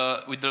with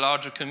the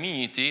larger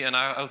community, and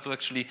how to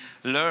actually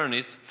learn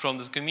it from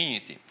this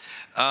community.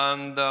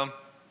 And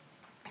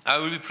I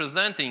will be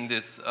presenting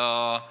this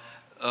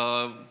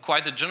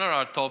quite a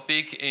general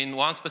topic in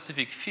one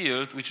specific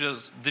field, which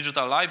is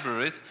digital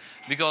libraries,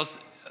 because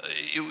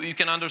you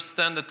can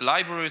understand that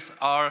libraries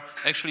are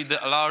actually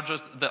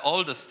the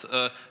oldest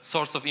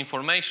source of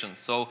information.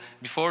 So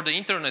before the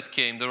internet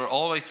came, there were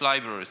always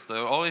libraries.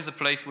 There were always a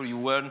place where you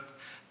went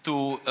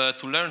to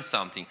learn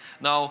something.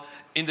 Now,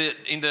 in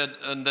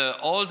the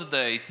old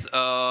days,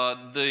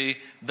 the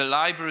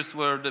libraries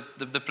were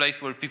the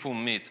place where people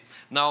meet.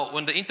 Now,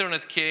 when the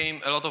internet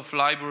came, a lot of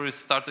libraries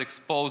started to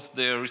expose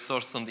their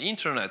resources on the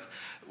internet,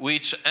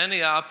 which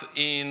ended up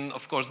in,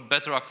 of course,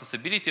 better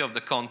accessibility of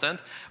the content,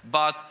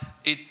 but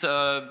it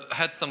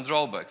had some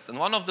drawbacks. And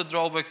one of the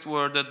drawbacks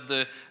were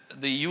that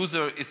the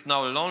user is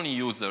now a lonely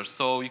user.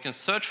 So you can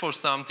search for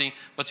something,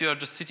 but you are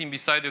just sitting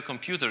beside your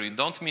computer. You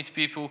don't meet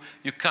people.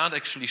 You can't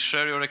actually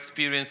share your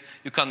experience.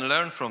 You can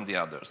learn from the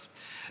others.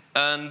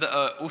 And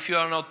if you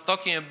are not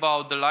talking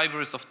about the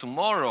libraries of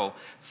tomorrow,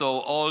 so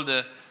all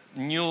the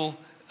new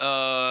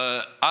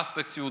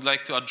aspects we would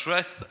like to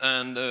address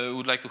and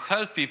would like to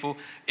help people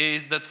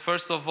is that,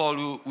 first of all,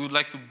 we would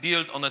like to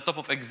build on the top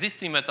of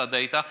existing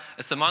metadata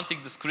a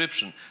semantic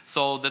description,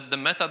 so that the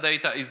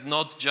metadata is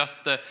not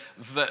just a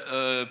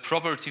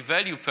property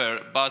value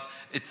pair, but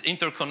it's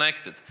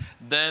interconnected.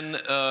 Then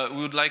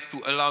we would like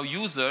to allow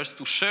users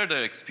to share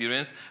their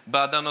experience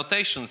by the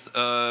annotations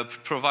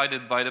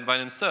provided by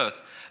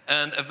themselves,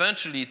 and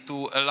eventually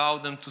to allow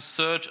them to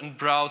search and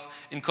browse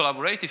in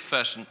collaborative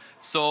fashion,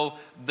 so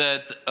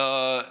that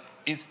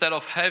instead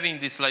of having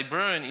this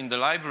librarian in the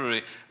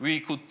library, we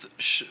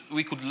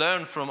could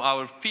learn from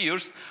our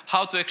peers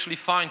how to actually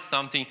find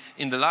something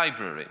in the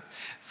library.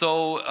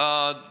 So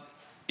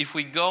if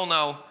we go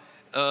now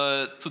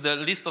to the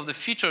list of the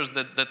features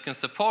that can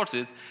support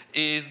it,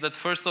 is that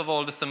first of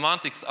all, the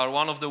semantics are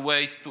one of the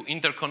ways to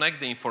interconnect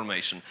the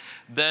information.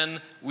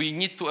 Then we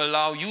need to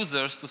allow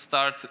users to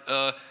start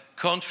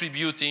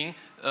contributing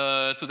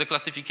to the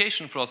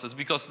classification process,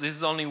 because this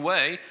is the only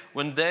way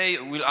when they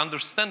will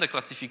understand the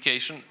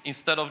classification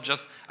instead of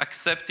just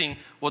accepting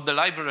what the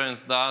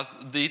librarians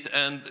did,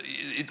 and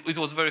it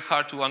was very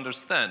hard to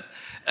understand.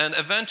 And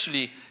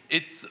eventually,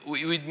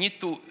 we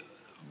need to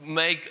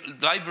make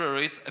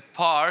libraries a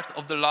part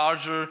of the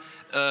larger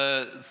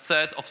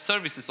set of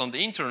services on the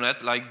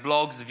internet, like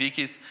blogs,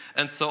 wikis,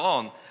 and so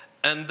on.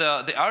 And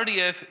the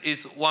RDF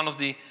is one of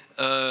the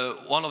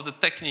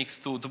techniques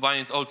to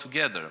bind it all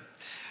together.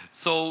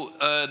 So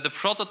the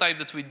prototype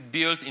that we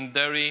built in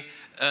DERI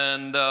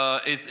and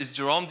is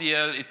Jerome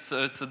DL. It's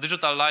a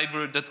digital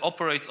library that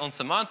operates on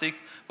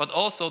semantics, but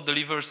also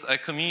delivers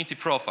community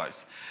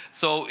profiles.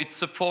 So it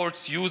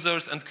supports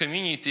users and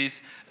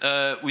communities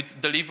with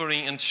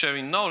delivering and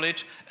sharing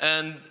knowledge,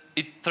 and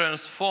it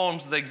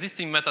transforms the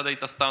existing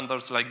metadata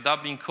standards like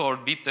Dublin Core,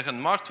 BibTeX, and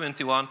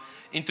MARC21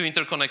 into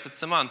interconnected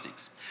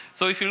semantics.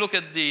 So if you look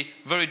at the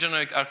very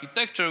generic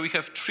architecture, we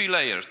have 3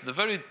 layers. The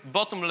very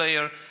bottom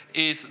layer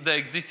is the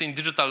existing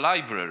digital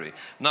library.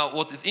 Now,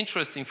 what is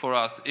interesting for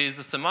us is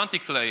the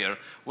semantic layer,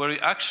 where we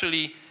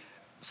actually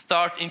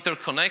start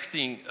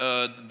interconnecting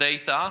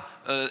data,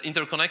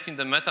 interconnecting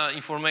the meta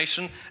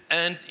information,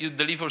 and you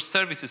deliver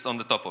services on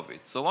the top of it.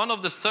 So one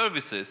of the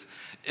services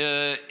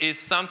is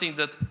something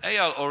that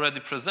Eyal already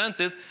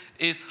presented,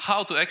 is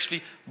how to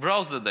actually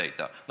browse the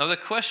data. Now the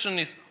question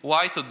is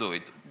why to do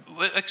it?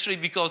 Well, actually,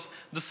 because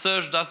the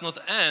search does not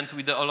end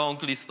with a long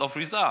list of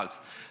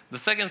results. The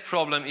second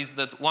problem is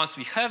that once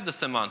we have the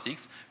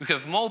semantics, we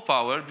have more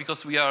power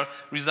because we are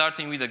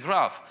resulting with a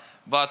graph.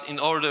 But in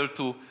order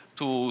to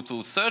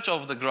search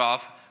of the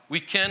graph, we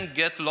can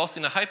get lost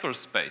in a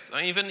hyperspace.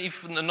 Even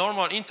if in the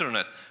normal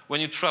internet, when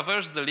you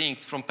traverse the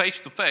links from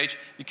page to page,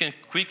 you can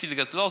quickly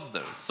get lost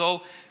there.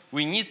 So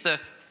we need the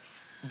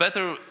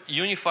better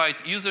unified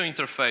user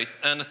interface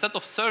and a set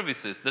of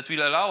services that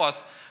will allow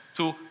us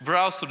to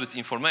browse through this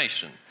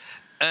information.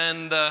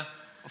 And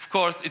of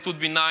course, it would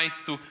be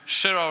nice to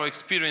share our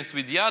experience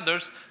with the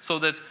others so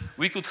that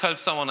we could help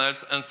someone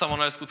else and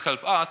someone else could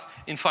help us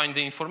in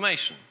finding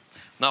information.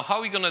 Now, how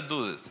are we going to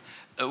do this?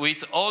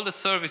 With all the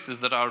services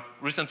that are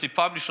recently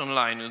published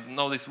online, you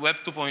know, this Web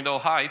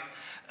 2.0 hype,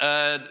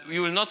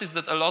 you will notice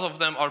that a lot of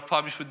them are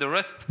published with the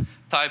REST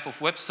type of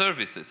web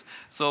services.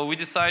 So we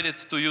decided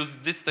to use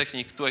this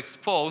technique to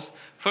expose,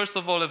 first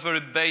of all, a very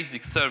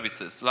basic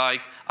services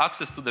like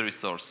access to the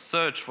resource,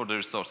 search for the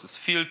resources,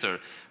 filter,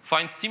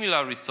 find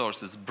similar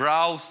resources,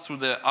 browse through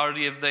the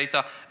RDF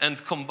data,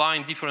 and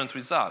combine different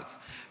results.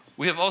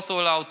 We have also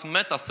allowed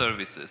meta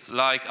services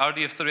like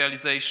RDF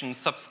serialization,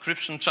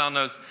 subscription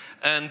channels,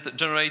 and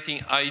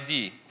generating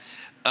ID.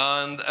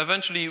 And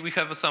eventually, we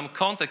have some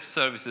context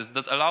services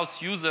that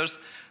allows users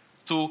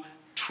to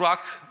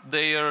track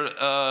their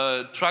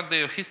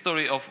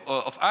history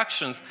of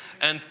actions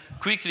and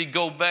quickly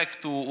go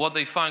back to what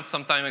they found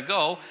some time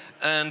ago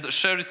and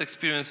share this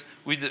experience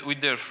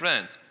with their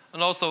friends.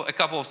 And also a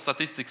couple of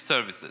statistics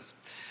services.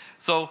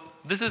 So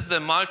this is the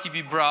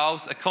multi-B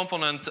browse, a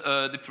component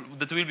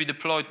that will be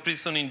deployed pretty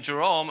soon in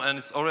Jerome, and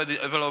it's already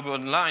available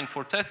online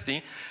for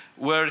testing,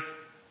 where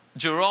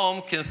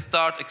Jerome can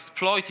start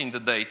exploiting the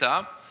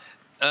data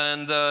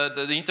and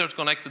the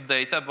interconnected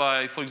data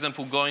by, for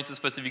example, going to a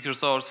specific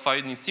resource,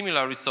 finding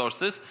similar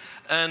resources,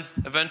 and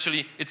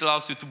eventually it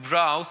allows you to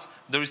browse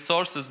the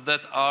resources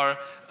that are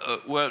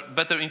well,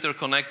 better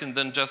interconnected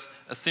than just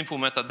a simple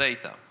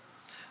metadata.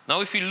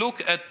 Now, if you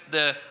look at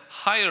the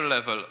higher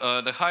level,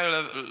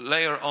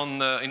 layer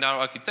in our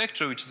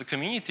architecture, which is the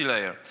community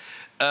layer,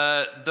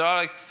 there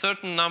are a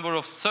certain number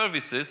of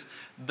services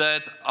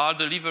that are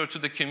delivered to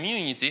the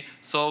community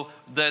so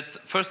that,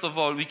 first of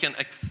all, we can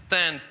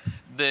extend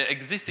the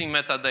existing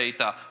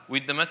metadata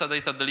with the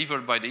metadata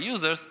delivered by the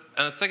users,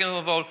 and second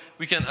of all,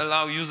 we can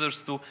allow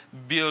users to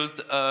build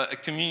a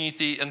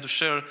community and to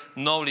share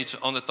knowledge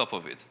on the top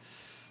of it.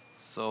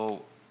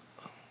 So,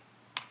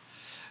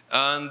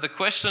 and the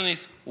question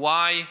is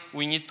why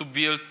we need to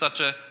build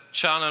such a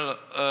channel,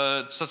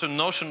 such a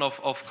notion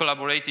of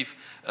collaborative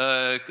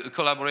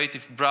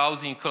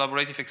browsing,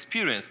 collaborative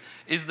experience.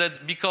 Is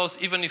that because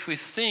even if we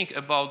think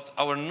about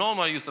our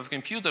normal use of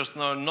computers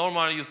and our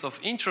normal use of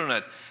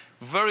internet,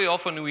 very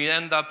often we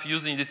end up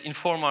using this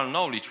informal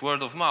knowledge,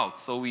 word of mouth.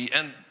 So we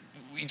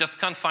just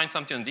can't find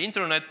something on the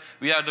internet.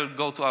 We either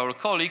go to our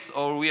colleagues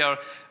or we are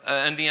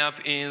ending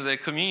up in the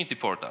community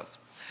portals.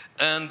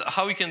 And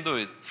how we can do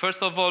it?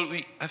 First of all,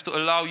 we have to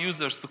allow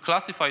users to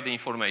classify the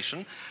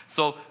information.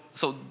 So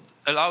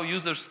allow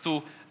users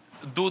to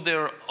do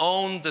their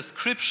own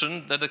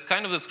description, that the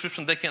kind of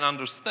description they can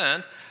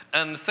understand.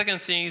 And the second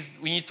thing is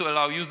we need to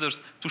allow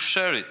users to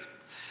share it.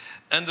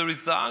 And the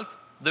result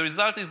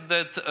is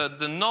that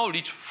the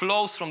knowledge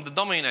flows from the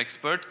domain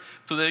expert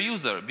to the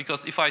user.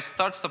 Because if I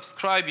start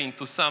subscribing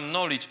to some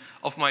knowledge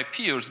of my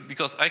peers,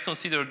 because I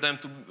consider them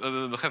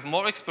to have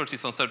more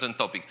expertise on certain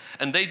topic,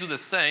 and they do the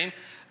same,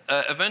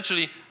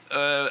 eventually,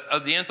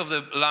 at the end of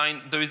the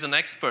line, there is an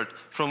expert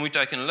from which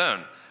I can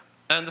learn.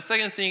 And the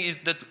second thing is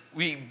that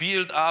we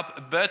build up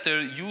a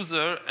better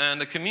user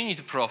and a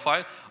community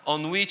profile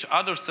on which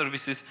other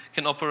services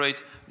can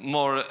operate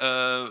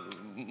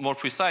more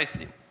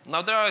precisely.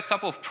 Now, there are a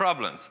couple of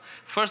problems.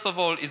 First of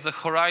all is the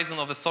horizon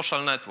of a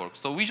social network.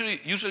 So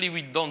usually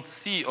we don't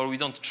see or we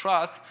don't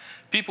trust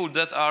people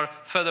that are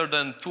further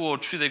than 2 or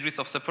 3 degrees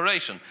of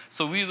separation.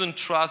 So we wouldn't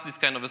trust this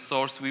kind of a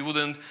source. We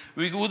wouldn't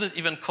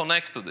even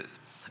connect to this.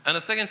 And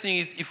the second thing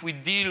is if we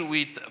deal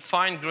with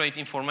fine-grained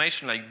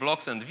information like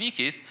blogs and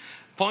wikis,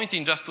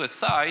 pointing just to a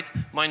site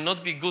might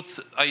not be a good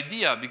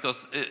idea,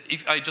 because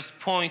if I just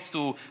point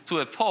to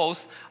a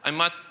post, I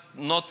might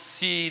not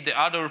see the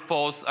other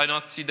posts, I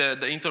not see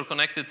the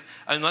interconnected,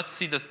 I not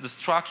see the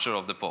structure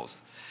of the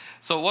post.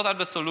 So what are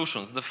the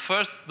solutions?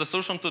 The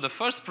solution to the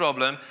first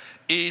problem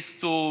is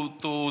to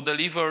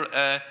deliver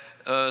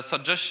a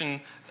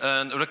suggestion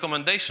and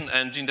recommendation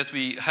engine that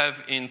we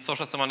have in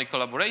social semantic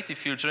collaborative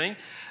filtering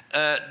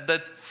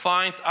that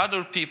finds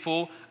other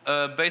people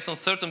based on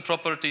certain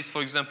properties,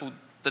 for example,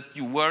 that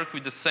you work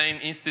with the same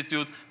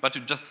institute, but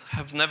you just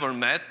have never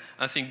met.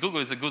 I think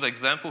Google is a good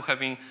example,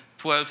 having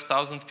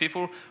 12,000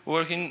 people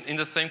working in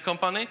the same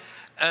company.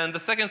 And the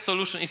second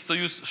solution is to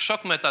use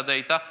SIOC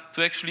metadata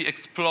to actually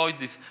exploit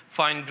this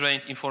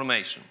fine-grained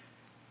information.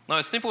 Now,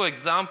 a simple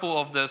example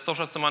of the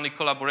social semantic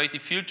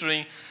collaborative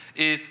filtering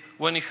is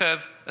when you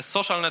have a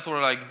social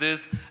network like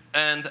this,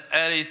 and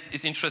Alice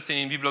is interested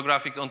in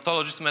bibliographic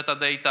ontologist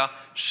metadata.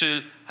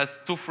 She has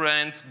 2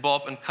 friends,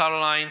 Bob and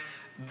Caroline.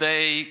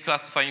 They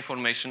classify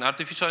information,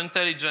 artificial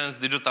intelligence,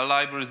 digital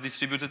libraries,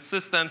 distributed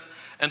systems,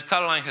 and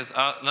Caroline has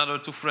another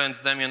 2 friends,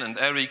 Damien and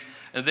Eric,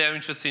 and they are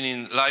interested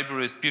in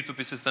libraries,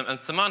 peer-to-peer system, and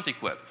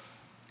semantic web.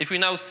 If we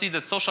now see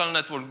the social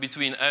network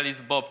between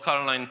Alice, Bob,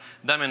 Caroline,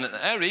 Damien, and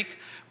Eric,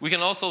 we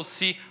can also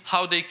see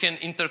how they can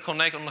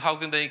interconnect and how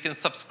they can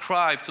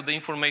subscribe to the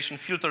information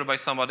filtered by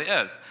somebody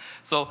else.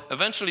 So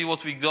eventually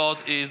what we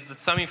got is that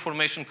some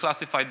information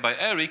classified by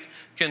Eric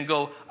can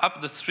go up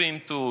the stream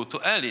to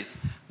Alice.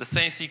 The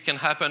same thing can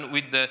happen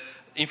with the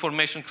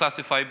information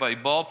classified by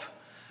Bob,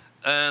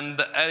 and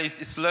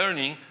Alice is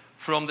learning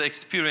from the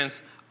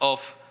experience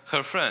of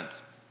her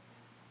friends.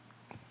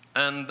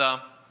 And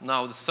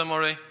now the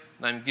summary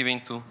I'm giving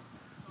to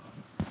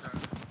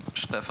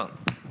Stefan.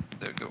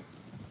 There you go.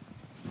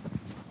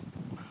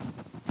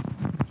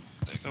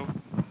 So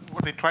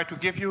what we tried to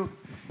give you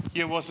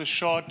here was a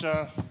short,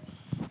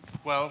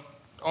 well,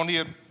 only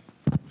a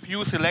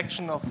few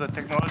selection of the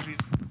technologies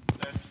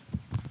that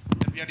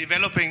we are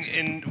developing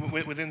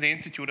within the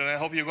Institute. And I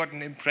hope you got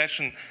an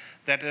impression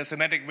that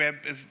Semantic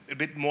Web is a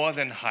bit more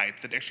than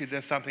hype, that actually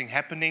there's something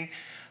happening.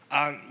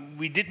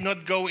 We did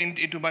not go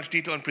into much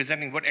detail on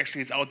presenting what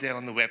actually is out there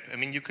on the web. I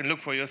mean, you can look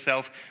for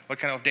yourself what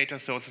kind of data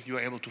sources you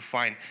are able to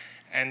find.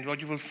 And what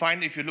you will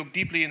find if you look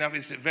deeply enough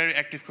is a very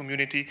active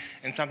community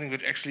and something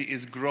that actually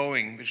is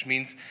growing, which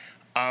means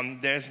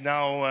there's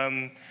now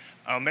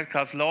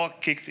Metcalfe's law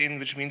kicks in,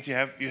 which means you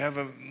have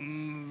a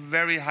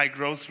very high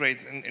growth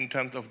rates in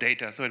terms of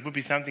data. So it would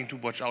be something to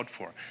watch out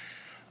for.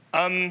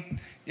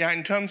 Yeah,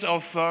 in terms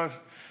of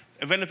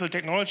available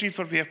technologies,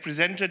 what we have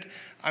presented,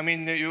 I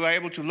mean, you are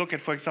able to look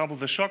at, for example,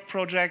 the SIOC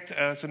project,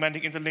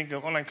 Semantic Interlinking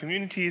of Online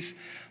Communities,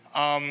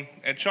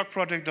 at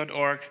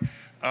SIOCproject.org.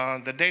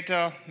 The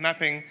data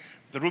mapping,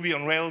 the Ruby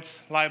on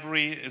Rails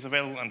library is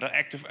available under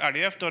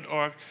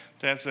ActiveRDF.org.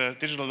 There's a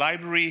digital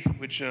library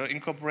which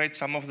incorporates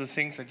some of the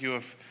things that you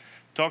have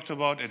talked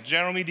about at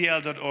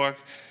jeremydl.org.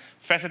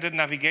 Faceted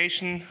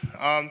navigation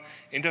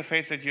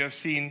interface that you have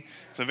seen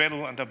is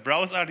available under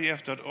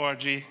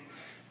browserdf.org.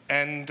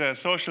 And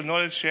social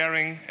knowledge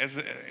sharing,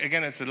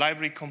 again, it's a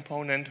library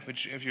component,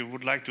 which if you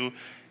would like to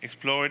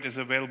explore it, is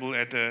available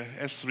at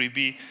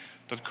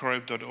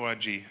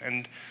s3b.corib.org.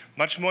 And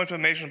much more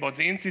information about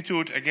the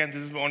Institute. Again,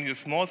 this is only a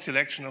small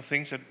selection of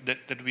things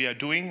that we are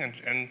doing,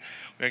 and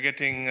we are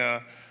getting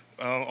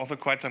also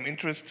quite some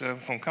interest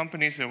from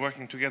companies. We're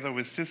working together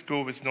with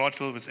Cisco, with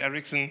Nortel, with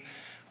Ericsson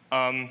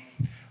on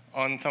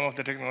some of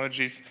the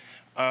technologies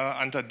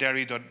under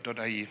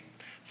DERI.ie.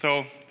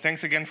 So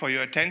thanks again for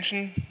your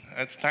attention.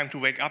 It's time to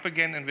wake up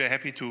again, and we're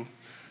happy to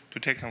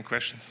take some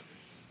questions.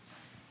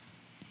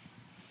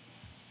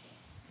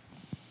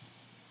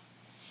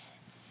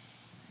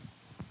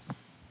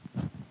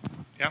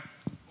 Yeah?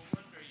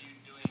 What are you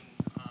doing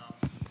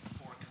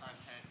for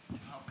content, to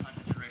help content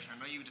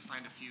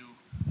defined a few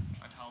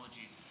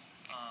ontologies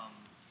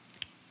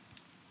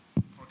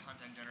for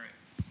content generation.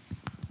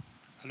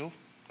 Hello?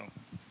 No.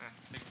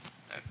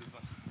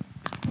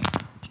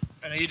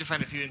 I know you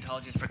defined a few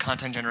ontologies for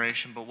content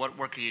generation, but what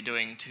work are you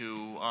doing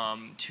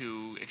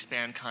to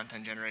expand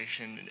content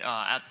generation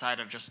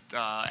outside of just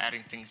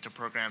adding things to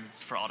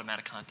programs for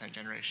automatic content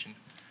generation?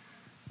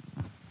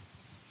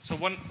 So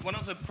one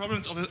of the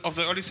problems of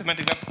the early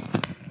semantic web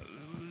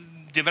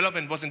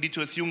development was indeed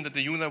to assume that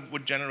the user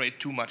would generate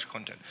too much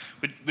content,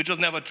 which was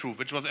never true,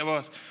 which was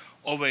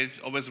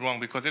always wrong,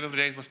 because at the end of the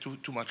day it was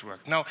too much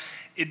work. Now,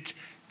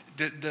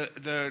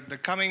 the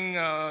coming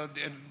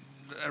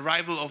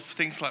arrival of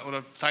things like, or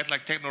a site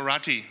like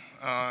Technorati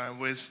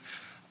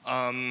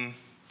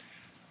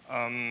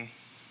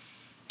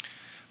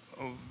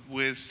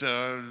with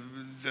the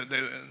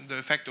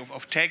effect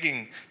of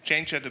tagging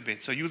changed that a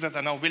bit. So users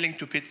are now willing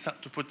to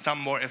put some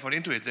more effort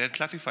into it. They're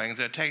classifying,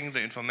 they're tagging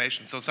the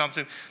information. So some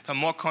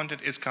more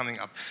content is coming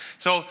up.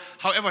 So,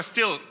 however,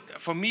 still,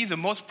 for me, the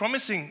most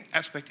promising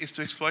aspect is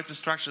to exploit the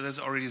structure that's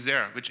already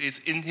there, which is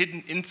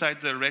hidden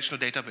inside the relational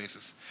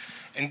databases.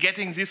 And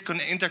getting this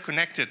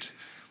interconnected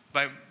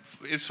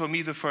is, for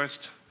me, the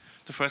first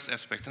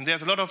aspect. And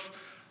there's a lot of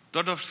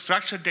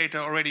structured data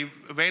already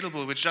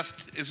available, which just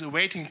is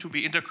waiting to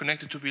be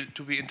interconnected,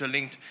 to be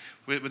interlinked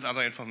with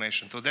other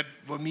information. So that,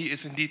 for me,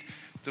 is indeed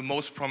the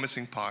most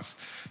promising path.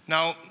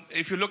 Now,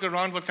 if you look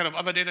around what kind of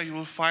other data you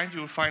will find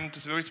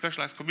this very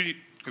specialized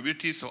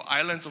communities, so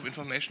islands of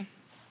information,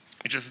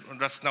 which is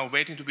just now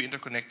waiting to be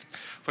interconnected.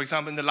 For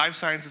example, in the life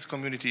sciences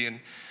community, and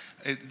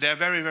they're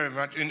very, very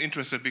much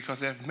interested because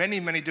they have many,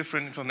 many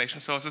different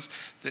information sources.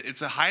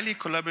 It's a highly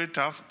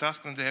collaborative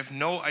task, and they have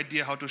no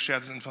idea how to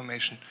share this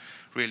information,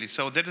 really.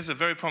 So that is a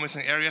very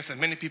promising area, and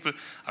many people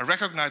are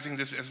recognizing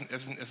this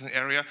as an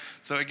area.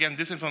 So again,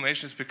 this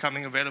information is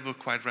becoming available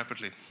quite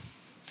rapidly.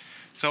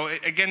 So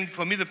again,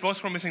 for me, the most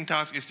promising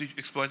task is to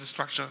exploit the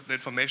structure, the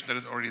information that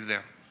is already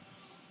there.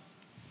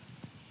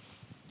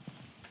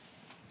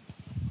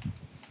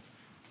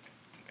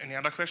 Any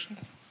other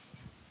questions?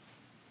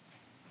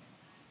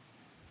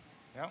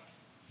 Yeah?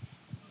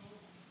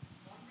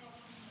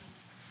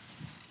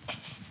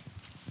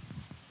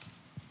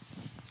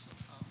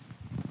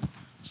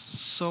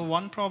 So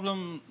one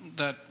problem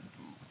that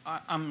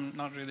I'm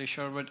not really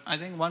sure, but I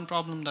think one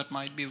problem that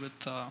might be with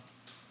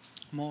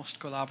most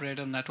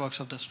collaborative networks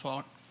of this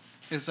sort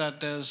is that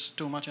there's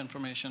too much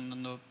information,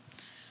 and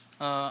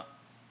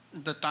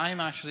the time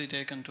actually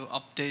taken to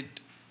update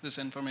this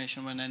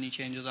information when any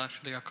changes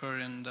actually occur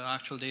in the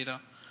actual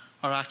data,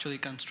 or actually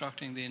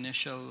constructing the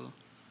initial,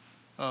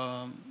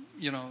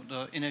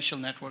 the initial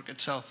network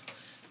itself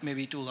may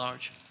be too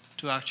large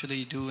to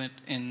actually do it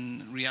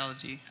in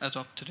reality as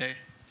of today.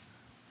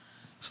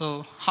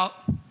 So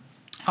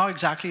how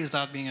exactly is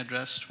that being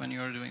addressed when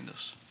you're doing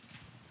this?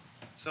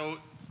 So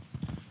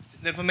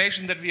the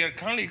information that we are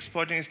currently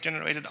exploiting is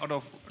generated out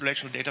of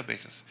relational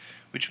databases,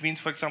 which means,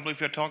 for example, if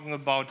you're talking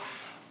about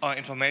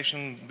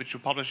information which you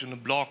publish in a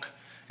blog,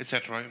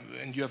 etc.,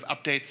 and you have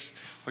updates,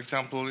 for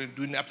example,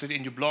 do an update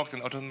in your blog,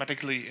 then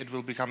automatically it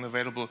will become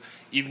available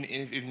even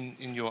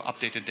in your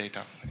updated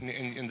data,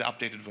 in the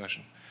updated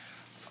version.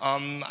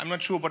 I'm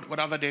not sure what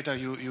other data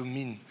you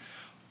mean,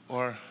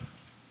 or...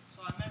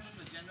 So I meant in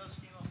the general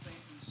scheme of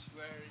things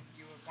where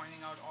you were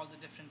pointing out all the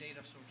different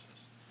data sources.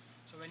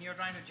 So when you're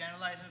trying to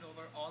generalize it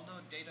over all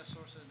the data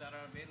sources that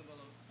are available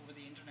over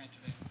the internet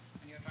today,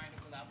 and you're trying to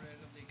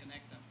collaboratively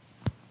connect them,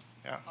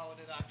 yeah. How would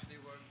it actually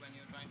work when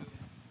you're trying to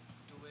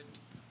do it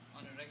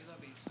on a regular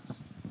basis?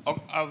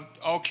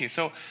 Okay,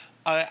 so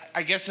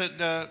I guess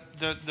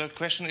the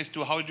question is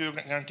how do you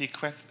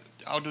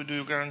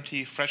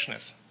guarantee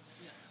freshness?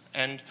 Yes.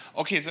 And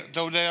okay,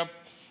 so there.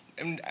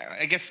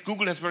 I guess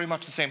Google has very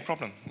much the same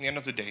problem at the end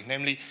of the day.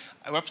 Namely,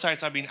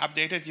 websites are being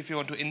updated if you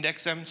want to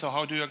index them, so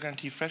how do you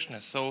guarantee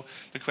freshness? So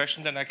the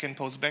question then I can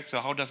pose back, so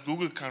how does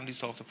Google currently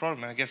solve the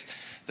problem? And I guess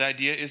the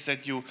idea is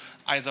that you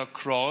either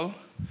crawl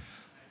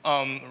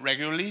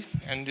regularly,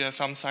 and there are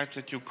some sites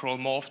that you crawl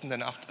more often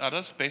than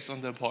others based on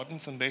the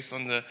importance and based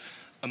on the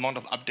amount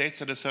of updates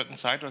that a certain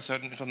site or a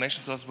certain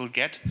information source will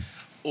get.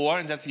 Or,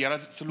 and that's the other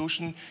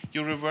solution,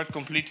 you revert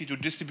completely to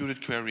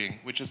distributed querying,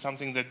 which is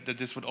something that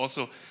this would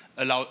also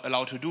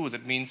allow to do.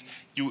 That means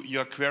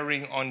you're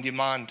querying on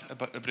demand a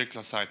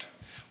particular site,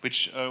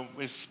 which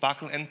with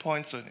Sparkle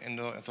endpoints,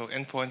 so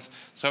endpoints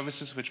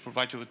services which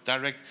provide you with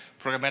direct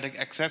programmatic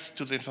access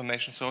to the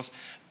information source,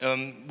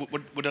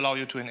 would allow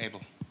you to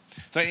enable.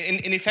 So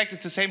in effect,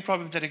 it's the same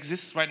problem that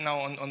exists right now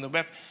on the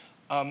web,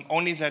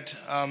 only that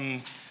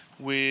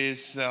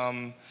with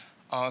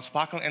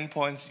Sparkle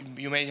endpoints,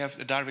 you may have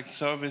a direct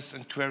service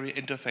and query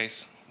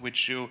interface,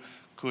 which you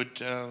could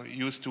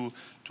use to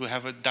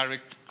have a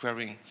direct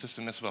querying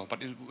system as well. But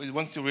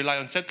once you rely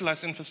on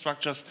centralized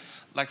infrastructures,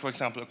 like, for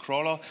example, a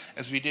crawler,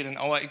 as we did in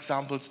our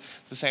examples,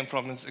 the same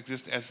problems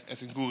exist as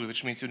in Google,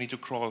 which means you need to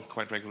crawl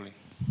quite regularly.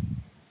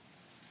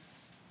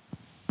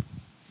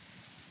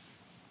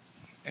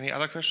 Any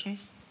other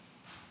questions?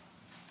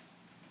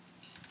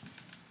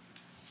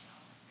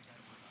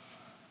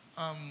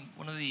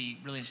 one of the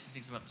really interesting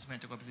things about the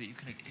semantic web is that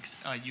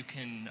you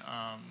can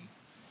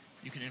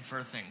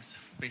infer things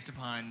based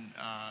upon.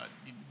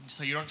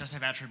 So you don't just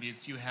have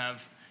attributes; you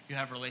have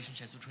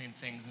relationships between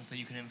things, and so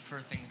you can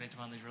infer things based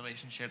upon these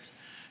relationships.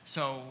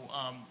 So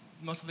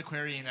most of the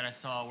querying that I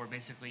saw were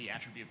basically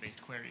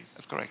attribute-based queries.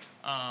 That's correct.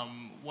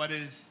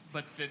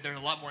 There are a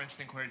lot more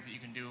interesting queries that you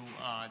can do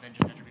than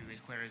just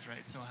attribute-based queries,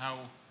 right? So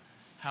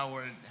how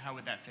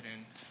would that fit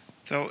in?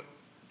 So,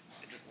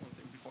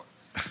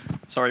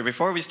 sorry,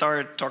 before we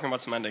start talking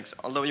about semantics,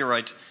 although you're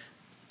right,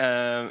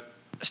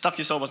 stuff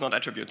you saw was not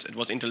attributes, it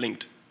was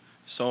interlinked.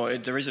 So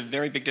there is a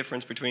very big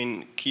difference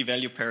between key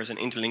value pairs and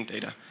interlinked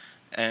data.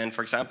 And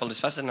for example, this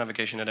faceted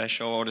navigation that I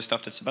showed, or the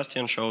stuff that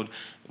Sebastian showed,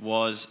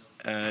 was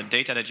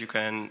data that you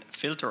can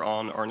filter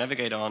on or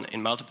navigate on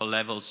in multiple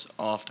levels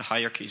of the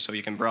hierarchy. So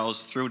you can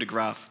browse through the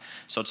graph.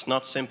 So it's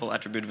not simple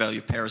attribute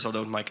value pairs,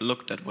 although it might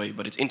look that way,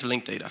 but it's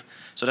interlinked data.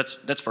 So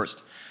that's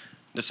first.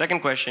 The second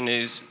question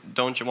is,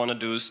 don't you want to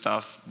do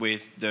stuff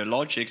with the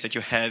logics that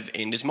you have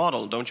in this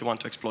model? Don't you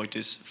want to exploit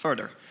this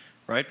further,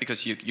 right?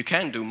 Because you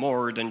can do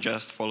more than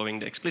just following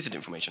the explicit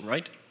information,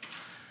 right?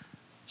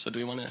 So do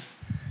you want to?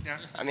 Yeah.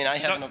 I mean, I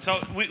have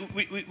so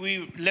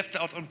we left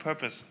it out on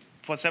purpose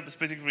for a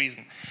specific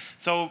reason.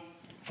 So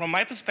from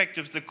my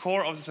perspective, the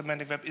core of the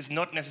semantic web is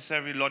not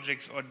necessarily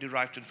logics or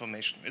derived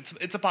information.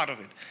 It's a part of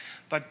it.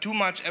 But too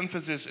much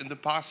emphasis in the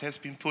past has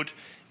been put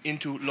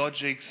into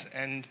logics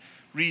and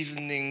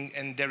reasoning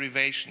and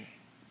derivation.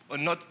 Or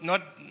not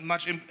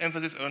much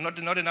emphasis, or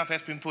not enough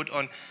has been put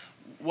on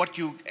what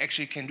you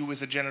actually can do with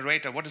the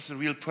generator, what is the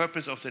real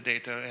purpose of the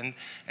data,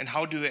 and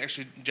how do you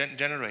actually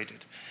generate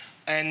it.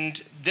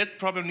 And that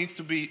problem needs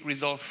to be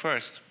resolved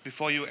first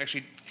before you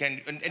actually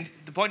can. And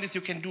the point is,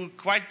 you can do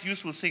quite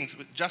useful things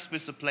just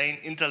with the plain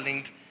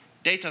interlinked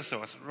data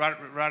source,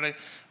 rather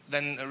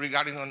than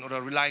relying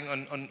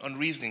on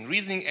reasoning.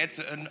 Reasoning adds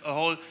a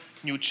whole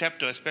new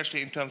chapter,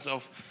 especially in terms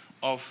of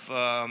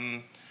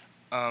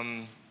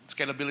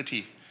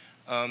scalability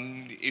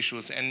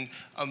issues. And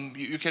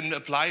you can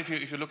apply,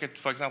 if you look at,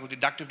 for example,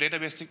 deductive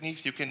database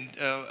techniques, you can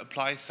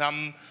apply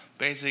some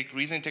basic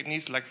reasoning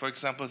techniques, like, for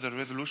example, the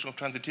resolution of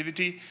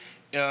transitivity,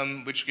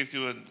 which gives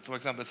you, for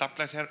example, a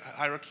subclass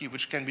hierarchy,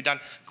 which can be done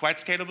quite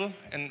scalable,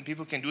 and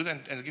people can do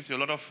that, and it gives you a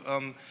lot of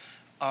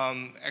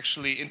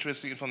actually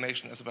interesting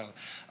information as well.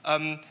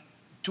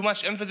 Too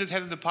much emphasis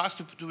has in the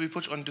past to be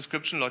put on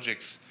description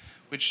logics,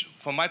 which,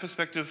 from my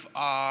perspective,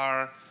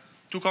 are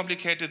too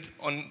complicated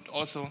and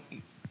also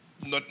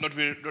not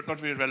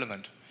really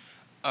relevant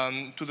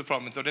to the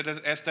problem. So that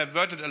has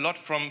diverted a lot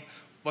from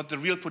what the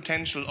real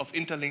potential of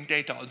interlinked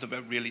data on the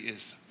web really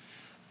is.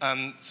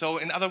 So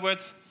in other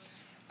words,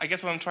 I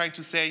guess what I'm trying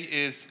to say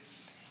is,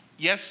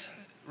 yes,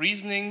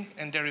 reasoning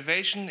and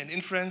derivation and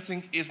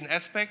inferencing is an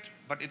aspect,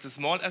 but it's a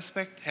small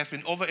aspect, has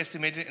been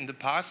overestimated in the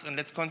past, and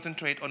let's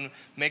concentrate on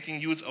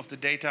making use of the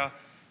data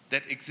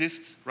that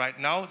exists right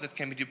now, that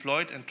can be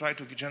deployed, and try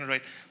to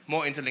generate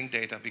more interlinked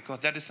data, because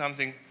that is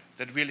something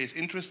that really is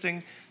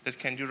interesting, that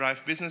can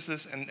derive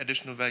businesses and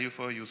additional value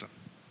for a user.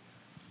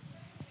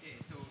 Okay,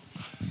 so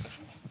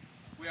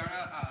we are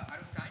out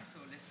of time, so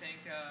let's thank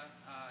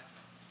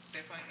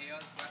Stefan,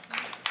 Eyal, Sebastian.